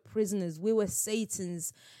 we were prisoners. We were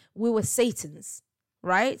Satans.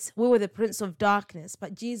 Right? We were the prince of darkness,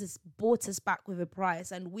 but Jesus bought us back with a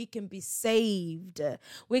price, and we can be saved.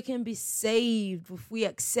 We can be saved if we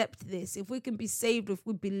accept this. If we can be saved if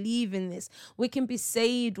we believe in this. We can be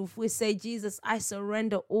saved if we say, Jesus, I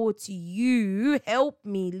surrender all to you. Help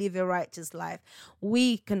me live a righteous life.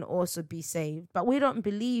 We can also be saved, but we don't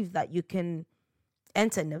believe that you can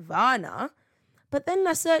enter nirvana. But then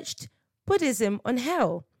I searched Buddhism on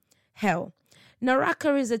hell.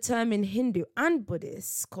 Naraka is a term in Hindu and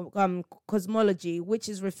Buddhist cosmology, which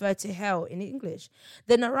is referred to hell in English.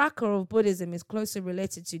 The Naraka of Buddhism is closely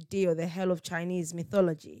related to Di, or the hell of Chinese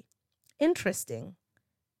mythology. Interesting.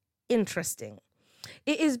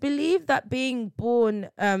 It is believed that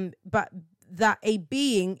that a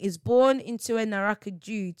being is born into a Naraka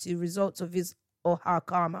due to results of his or her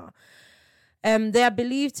karma. They are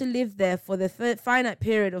believed to live there for the finite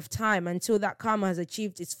period of time until that karma has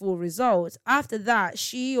achieved its full result. After that,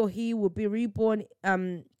 she or he will be reborn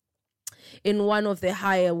in one of the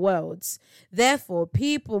higher worlds. Therefore,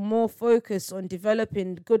 people more focus on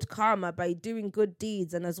developing good karma by doing good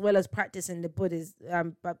deeds, and as well as practicing the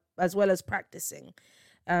Buddhism,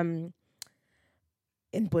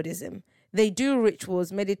 in Buddhism. They do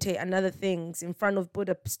rituals, meditate, and other things in front of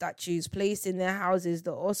Buddha statues placed in their houses.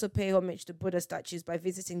 They also pay homage to Buddha statues by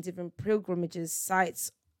visiting different pilgrimages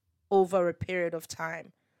sites over a period of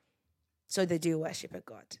time. So they do worship a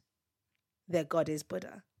god. Their god is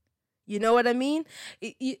Buddha. You know what I mean?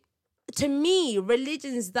 To me,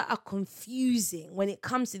 religions that are confusing when it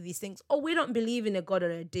comes to these things, we don't believe in a god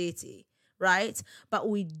or a deity, right? But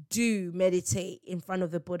we do meditate in front of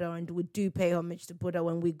the Buddha, and we do pay homage to Buddha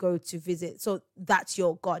when we go to visit. So that's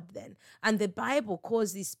your God then. And the Bible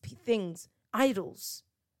calls these things idols,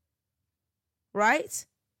 right?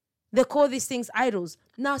 They call these things idols.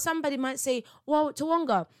 Now, somebody might say, well,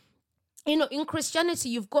 Tawonga, in Christianity,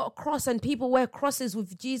 you've got a cross and people wear crosses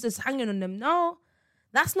with Jesus hanging on them. No,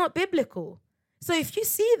 that's not biblical. So if you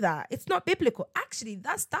see that, it's not biblical. Actually,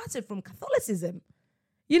 that started from Catholicism.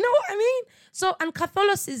 You know what I mean? So, and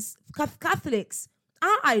Catholics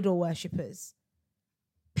are idol worshippers.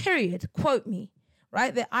 Period. Quote me.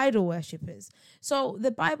 Right? They're idol worshippers. So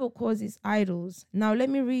the Bible calls these idols. Now, let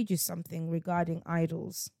me read you something regarding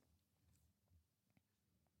idols.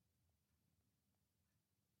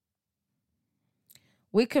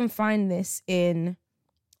 We can find this in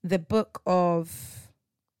the book of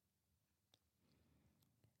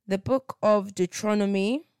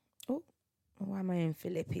Deuteronomy. Why am I in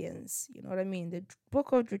Philippians? You know what I mean? The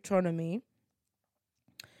book of Deuteronomy.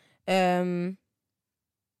 The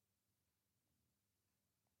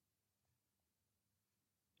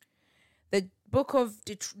book of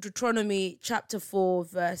Deuteronomy, chapter 4,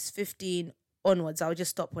 verse 15 onwards. I'll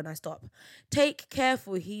just stop when I stop. Take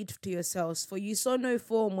careful heed to yourselves, for you saw no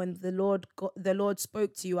form when the Lord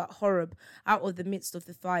spoke to you at Horeb out of the midst of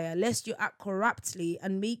the fire, lest you act corruptly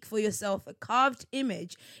and make for yourself a carved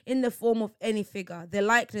image in the form of any figure, the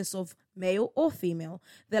likeness of male or female,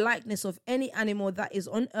 the likeness of any animal that is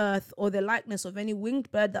on earth, or the likeness of any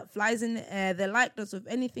winged bird that flies in the air, the likeness of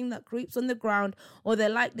anything that creeps on the ground, or the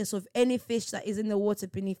likeness of any fish that is in the water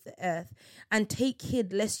beneath the earth. And take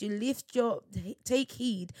heed lest you lift your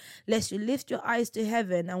eyes to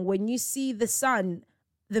heaven, and when you see the sun,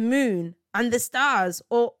 the moon, and the stars,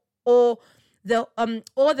 or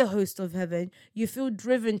the host of heaven, you feel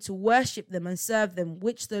driven to worship them and serve them,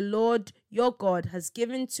 which the Lord your God has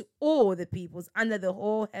given to all the peoples under the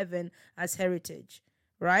whole heaven as heritage.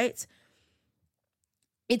 Right?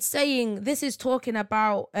 It's saying, this is talking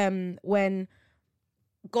about when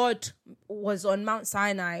God was on Mount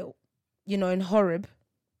Sinai, in Horeb,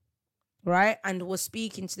 right? And was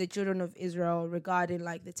speaking to the children of Israel regarding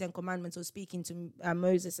like the 10 Commandments, or speaking to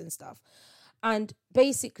Moses and stuff. And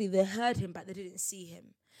basically they heard him, but they didn't see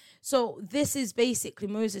him. So this is basically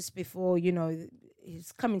Moses before,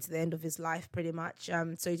 he's coming to the end of his life pretty much,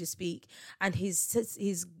 so to speak. And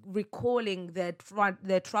he's recalling their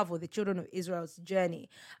travel, the children of Israel's journey.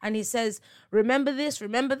 And he says, remember this,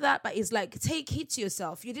 remember that. But he's like, take heed to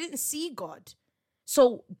yourself. You didn't see God.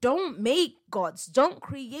 So don't make gods. Don't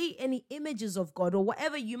create any images of God or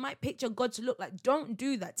whatever you might picture God to look like. Don't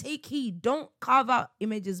do that. Take heed. Don't carve out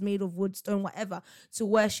images made of wood, stone, whatever, to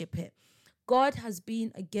worship it. God has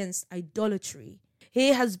been against idolatry. He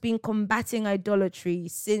has been combating idolatry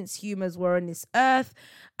since humans were on this earth.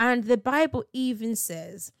 And the Bible even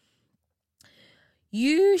says,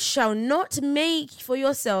 You shall not make for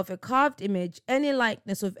yourself a carved image, any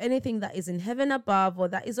likeness of anything that is in heaven above, or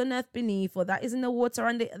that is on earth beneath, or that is in the water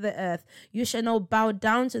under the earth. You shall not bow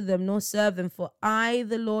down to them nor serve them, for I,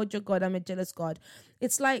 the Lord your God, am a jealous God.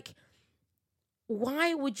 It's like,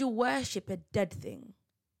 why would you worship a dead thing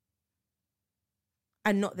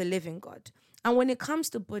and not the living God? And when it comes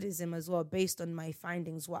to Buddhism as well, based on my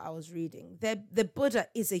findings, what I was reading, the Buddha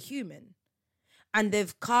is a human. And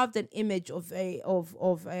they've carved an image of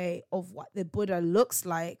what the Buddha looks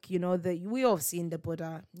like. You know, we all seen the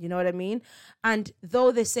Buddha, you know what I mean? And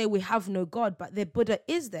though they say we have no God, but the Buddha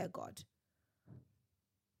is their God.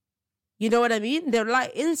 You know what I mean? They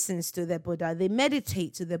light incense to the Buddha. They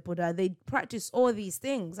meditate to the Buddha. They practice all these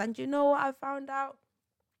things. And you know what I found out?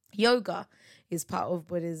 Yoga is part of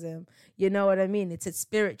Buddhism. You know what I mean? It's a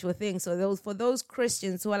spiritual thing. So for those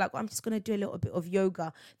Christians who are like, well, I'm just going to do a little bit of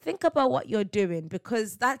yoga, think about what you're doing,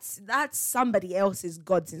 because that's somebody else's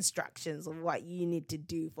God's instructions of what you need to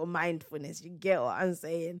do for mindfulness. You get what I'm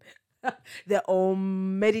saying? The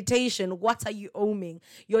Om meditation. What are you oming?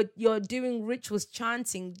 You're doing rituals,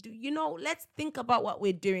 chanting. Let's think about what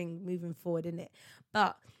we're doing moving forward, innit?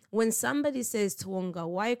 But when somebody says, Tawonga,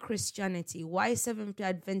 why Christianity? Why Seventh-day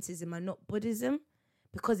Adventism and not Buddhism?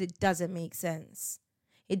 Because it doesn't make sense.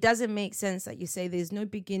 It doesn't make sense that you say there's no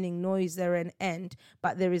beginning, nor is there an end,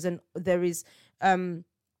 but there is the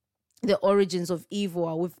origins of evil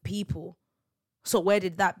are with people. So where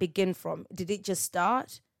did that begin from? Did it just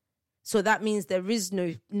start? So that means there is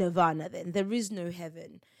no nirvana then. There is no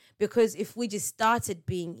heaven. Because if we just started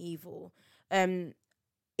being evil,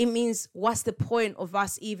 it means, what's the point of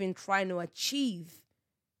us even trying to achieve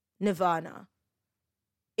nirvana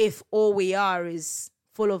if all we are is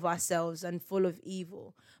full of ourselves and full of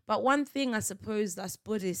evil? But one thing I suppose that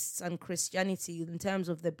Buddhists and Christianity in terms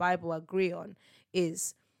of the Bible agree on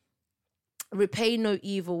is repay no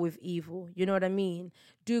evil with evil. You know what I mean?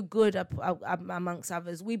 Do good amongst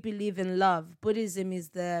others. We believe in love. Buddhism is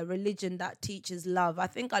the religion that teaches love. I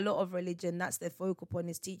think a lot of religion, that's their focal point,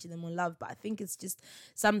 is teaching them on love. But I think it's just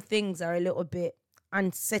some things are a little bit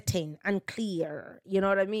uncertain, unclear. You know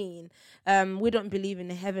what I mean? We don't believe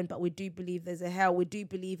in a heaven, but we do believe there's a hell. We do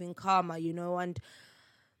believe in karma, and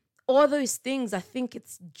all those things, I think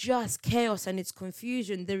it's just chaos and it's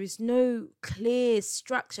confusion. There is no clear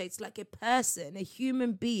structure. It's like a person, a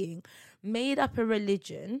human being, made up a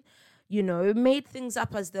religion, made things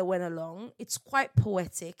up as they went along. It's quite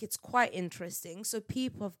poetic. It's quite interesting. So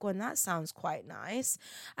people have gone, that sounds quite nice.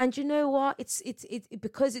 And you know what? It's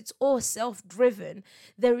because it's all self-driven.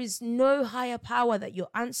 There is no higher power that you're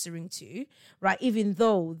answering to, right? Even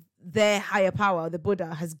though their higher power, the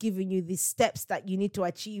Buddha, has given you these steps that you need to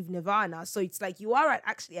achieve nirvana. So it's like you are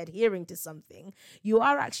actually adhering to something. You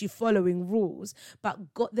are actually following rules, but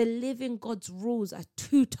the living God's rules are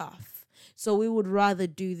too tough. So we would rather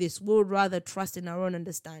do this. We would rather trust in our own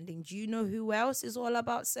understanding. Do you know who else is all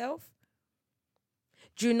about self?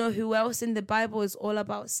 Do you know who else in the Bible is all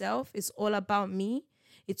about self? It's all about me.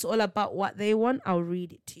 It's all about what they want. I'll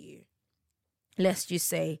read it to you. Let's just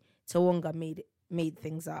say Tawonga made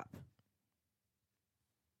things up.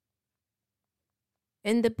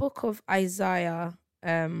 In the book of Isaiah,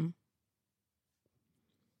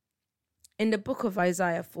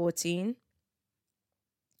 14,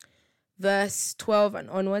 verse 12 and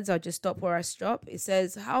onwards, I'll just stop where I stop. It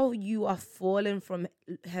says, how you are fallen from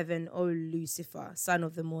heaven, O Lucifer, son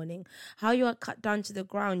of the morning. How you are cut down to the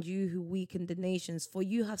ground, you who weaken the nations. For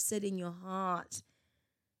you have said in your heart,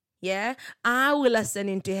 I will ascend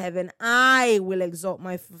into heaven. I will exalt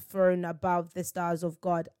my throne above the stars of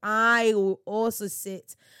God. I will also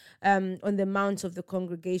sit on the mount of the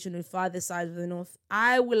congregation on the farther side of the north.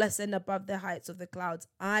 I will ascend above the heights of the clouds.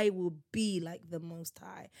 I will be like the Most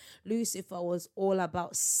High. Lucifer was all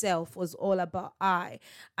about self, was all about I.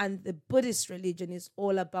 And the Buddhist religion is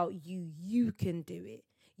all about you. You can do it.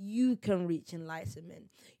 You can reach enlightenment.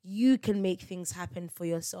 You can make things happen for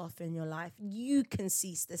yourself in your life. You can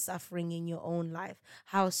cease the suffering in your own life.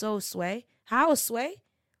 How so, Sway? How, Sway?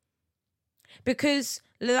 Because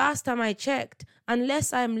the last time I checked,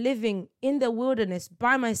 unless I'm living in the wilderness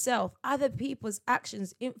by myself, other people's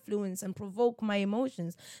actions influence and provoke my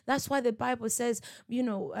emotions. That's why the Bible says,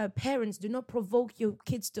 parents, do not provoke your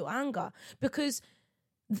kids to anger, because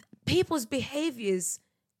people's behaviors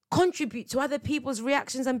contribute to other people's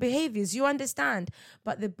reactions and behaviors. You understand?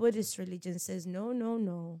 But the Buddhist religion says,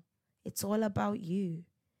 no. It's all about you.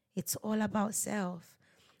 It's all about self.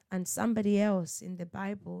 And somebody else in the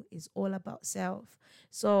Bible is all about self.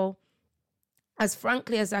 So, as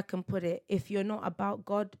frankly as I can put it, if you're not about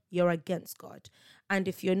God, you're against God. And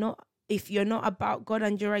if you're not if you're not about God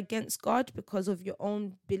and you're against God because of your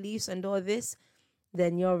own beliefs and all this,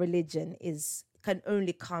 then your religion can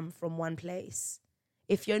only come from one place.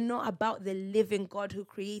 If you're not about the living God who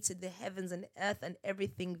created the heavens and earth and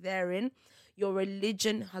everything therein, your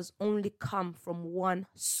religion has only come from one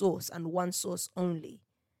source and one source only.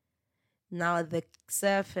 Now the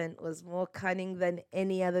serpent was more cunning than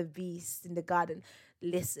any other beast in the garden.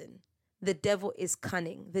 Listen, the devil is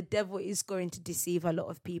cunning. The devil is going to deceive a lot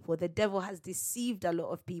of people. The devil has deceived a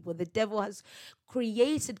lot of people. The devil has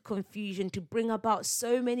created confusion to bring about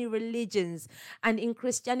so many religions, and in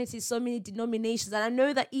Christianity so many denominations. And I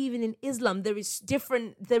know that even in Islam there is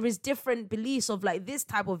different beliefs of like this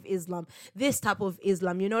type of Islam, this type of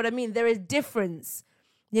Islam. You know what I mean? There is difference.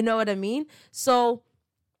 You know what I mean? So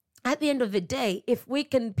at the end of the day, if we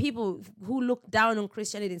can, people who look down on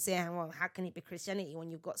Christianity and say, well, how can it be Christianity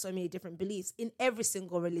when you've got so many different beliefs? In every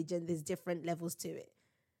single religion, there's different levels to it.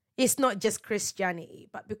 It's not just Christianity,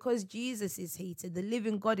 but because Jesus is hated, the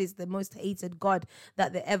living God is the most hated God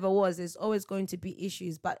that there ever was. There's always going to be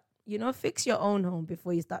issues, but fix your own home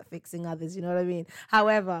before you start fixing others. You know what I mean?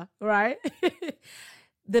 However, right?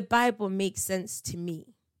 The Bible makes sense to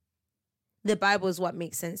me. The Bible is what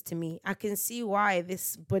makes sense to me. I can see why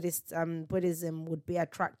this Buddhism would be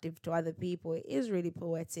attractive to other people. It is really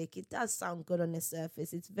poetic. It does sound good on the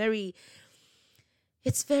surface. It's very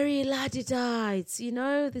la-di-da. It's,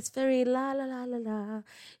 this very la la la la la.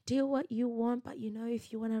 Do what you want, but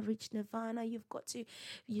if you want to reach nirvana, you've got to,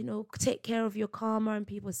 take care of your karma. And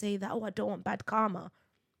people say that, I don't want bad karma.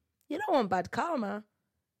 You don't want bad karma.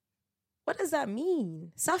 What does that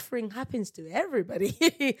mean? Suffering happens to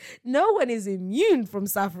everybody. No one is immune from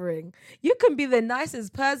suffering. You can be the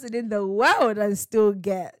nicest person in the world and still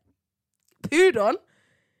get pooed on.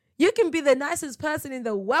 You can be the nicest person in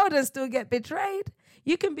the world and still get betrayed.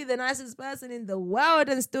 You can be the nicest person in the world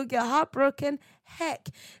and still get heartbroken. Heck,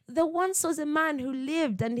 there once was a man who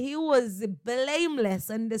lived and he was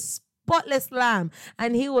blameless and the spotless lamb,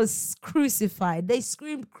 and he was crucified. They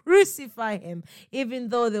screamed, crucify him, even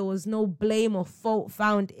though there was no blame or fault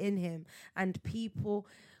found in him. And people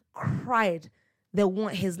cried, they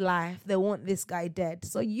want his life. They want this guy dead.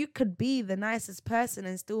 So you could be the nicest person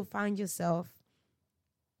and still find yourself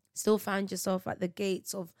at the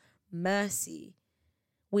gates of mercy.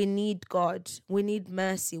 We need God. We need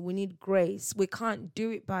mercy. We need grace. We can't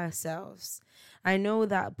do it by ourselves. I know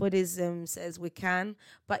that Buddhism says we can,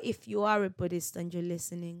 but if you are a Buddhist and you're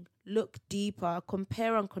listening, look deeper,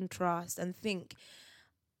 compare and contrast and think,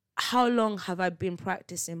 how long have I been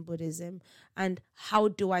practicing Buddhism and how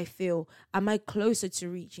do I feel? Am I closer to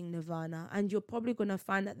reaching nirvana? And you're probably going to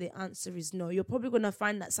find that the answer is no. You're probably going to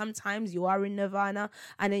find that sometimes you are in nirvana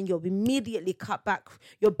and then you'll immediately cut back.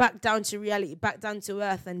 You're back down to reality, back down to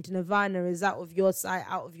earth, and nirvana is out of your sight,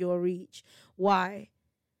 out of your reach. Why?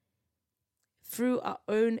 Through our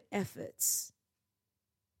own efforts,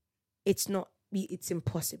 it's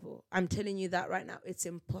impossible. I'm telling you that right now. It's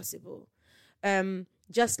impossible.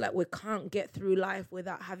 Just like we can't get through life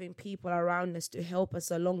without having people around us to help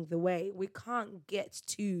us along the way. We can't get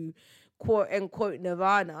to quote unquote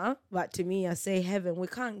nirvana, but to me I say heaven. We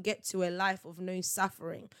can't get to a life of no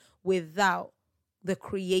suffering without the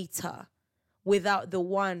creator, without the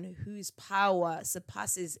one whose power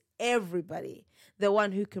surpasses everybody, the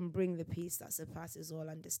one who can bring the peace that surpasses all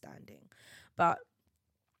understanding. But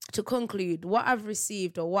to conclude, what I've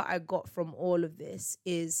received or what I got from all of this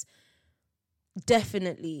is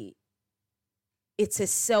definitely it's a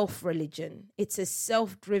self-religion. It's a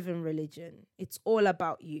self-driven religion. It's all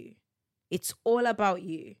about you. It's all about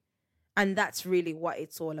you. And that's really what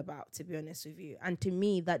it's all about, to be honest with you. And to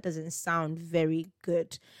me, that doesn't sound very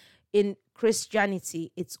good. In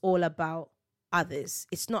Christianity, it's all about others.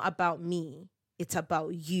 It's not about me. It's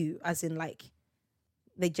about you, as in like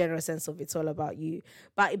the general sense of it's all about you.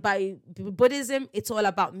 But by Buddhism, it's all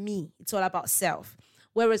about me. It's all about self.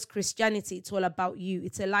 Whereas Christianity, it's all about you.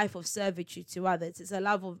 It's a life of servitude to others. It's a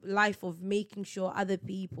life of making sure other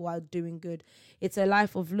people are doing good. It's a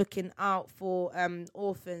life of looking out for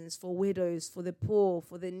orphans, for widows, for the poor,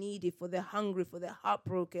 for the needy, for the hungry, for the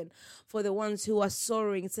heartbroken, for the ones who are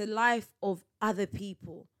sorrowing. It's a life of other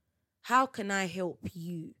people. How can I help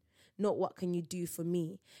you? Not what can you do for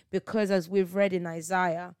me? Because as we've read in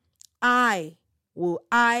Isaiah, I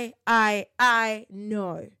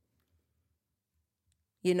know.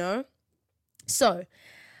 You know? So,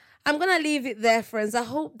 I'm going to leave it there, friends. I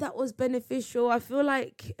hope that was beneficial. I feel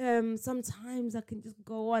like sometimes I can just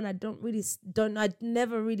go on. I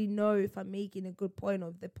never really know if I'm making a good point or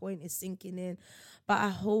if the point is sinking in. But I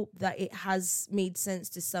hope that it has made sense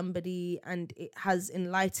to somebody and it has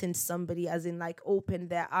enlightened somebody, as in like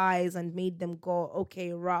opened their eyes and made them go,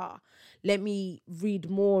 okay, let me read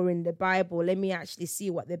more in the Bible. Let me actually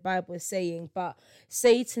see what the Bible is saying. But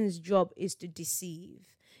Satan's job is to deceive.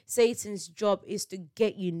 Satan's job is to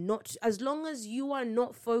get you not, as long as you are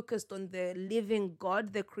not focused on the living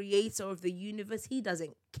God, the creator of the universe, he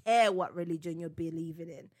doesn't care what religion you're believing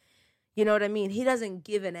in. You know what I mean? He doesn't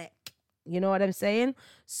give an heck. You know what I'm saying?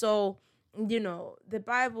 So, the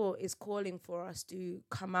Bible is calling for us to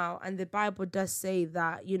come out. And the Bible does say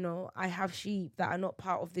that, I have sheep that are not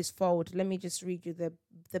part of this fold. Let me just read you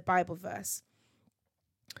the Bible verse.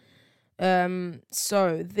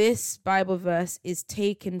 So this Bible verse is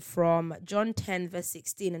taken from John 10 verse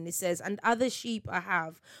 16, and it says, "And other sheep I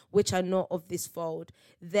have, which are not of this fold.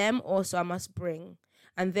 Them also I must bring,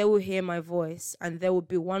 and they will hear my voice, and there will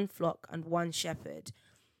be one flock and one shepherd."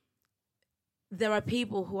 There are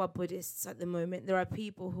people who are Buddhists at the moment. There are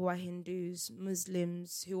people who are Hindus,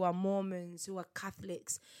 Muslims, who are Mormons, who are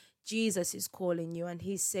Catholics. Jesus is calling you, and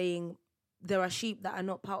he's saying there are sheep that are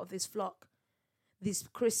not part of this flock. These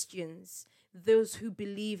Christians, those who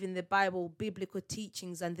believe in the Bible, biblical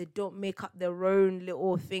teachings, and they don't make up their own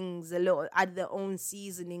little things, add their own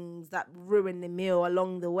seasonings that ruin the meal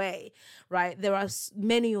along the way, right? There are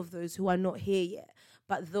many of those who are not here yet,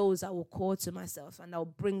 but those I will call to myself and I'll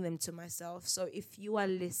bring them to myself. So if you are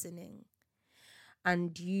listening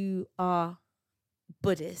and you are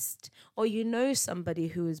Buddhist, or you know somebody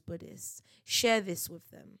who is Buddhist, share this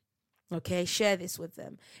with them. Okay, share this with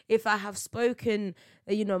them. If I have spoken,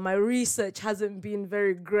 my research hasn't been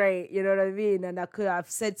very great, you know what I mean? And I could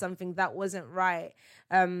have said something that wasn't right,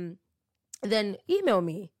 then email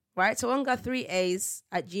me, right? So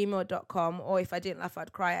onga3as@gmail.com, or if I didn't laugh,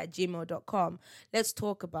 I'd cry @gmail.com. Let's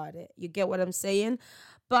talk about it. You get what I'm saying?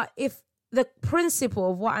 But if the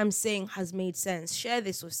principle of what I'm saying has made sense, share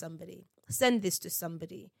this with somebody. Send this to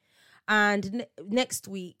somebody. And next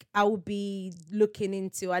week, I will be looking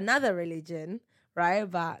into another religion, right?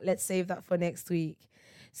 But let's save that for next week.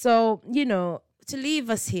 So, to leave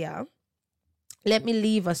us here, let me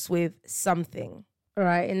leave us with something, all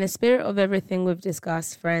right? In the spirit of everything we've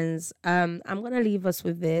discussed, friends, I'm going to leave us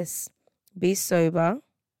with this. Be sober,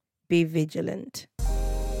 be vigilant.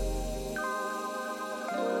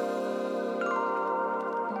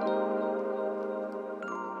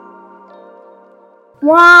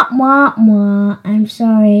 Wah, wah, wah. I'm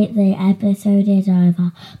sorry the episode is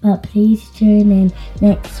over, but please tune in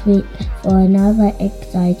next week for another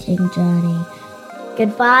exciting journey.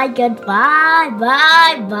 Goodbye, goodbye,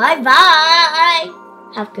 bye, bye, bye.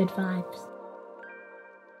 Have good vibes.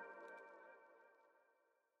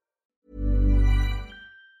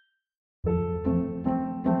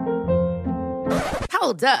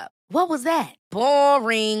 Hold up. What was that?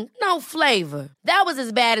 Boring. No flavor. That was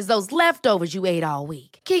as bad as those leftovers you ate all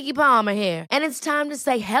week. Keke Palmer here, and it's time to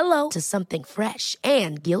say hello to something fresh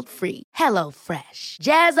and guilt-free. Hello Fresh.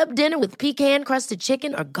 Jazz up dinner with pecan-crusted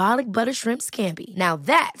chicken or garlic butter shrimp scampi. Now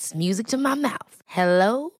that's music to my mouth.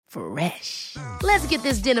 Hello Fresh. Let's get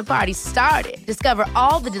this dinner party started. Discover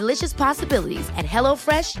all the delicious possibilities at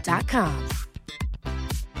HelloFresh.com.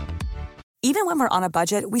 Even when we're on a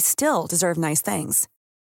budget, we still deserve nice things.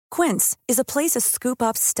 Quince is a place to scoop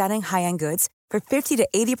up stunning high-end goods for 50 to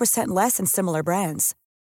 80% less than similar brands.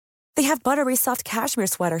 They have buttery soft cashmere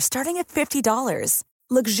sweaters starting at $50,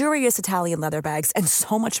 luxurious Italian leather bags, and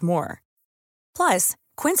so much more. Plus,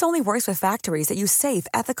 Quince only works with factories that use safe,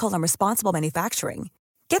 ethical, and responsible manufacturing.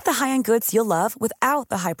 Get the high-end goods you'll love without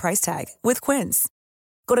the high price tag with Quince.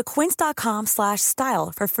 Go to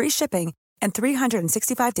quince.com/style for free shipping and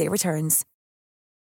 365-day returns.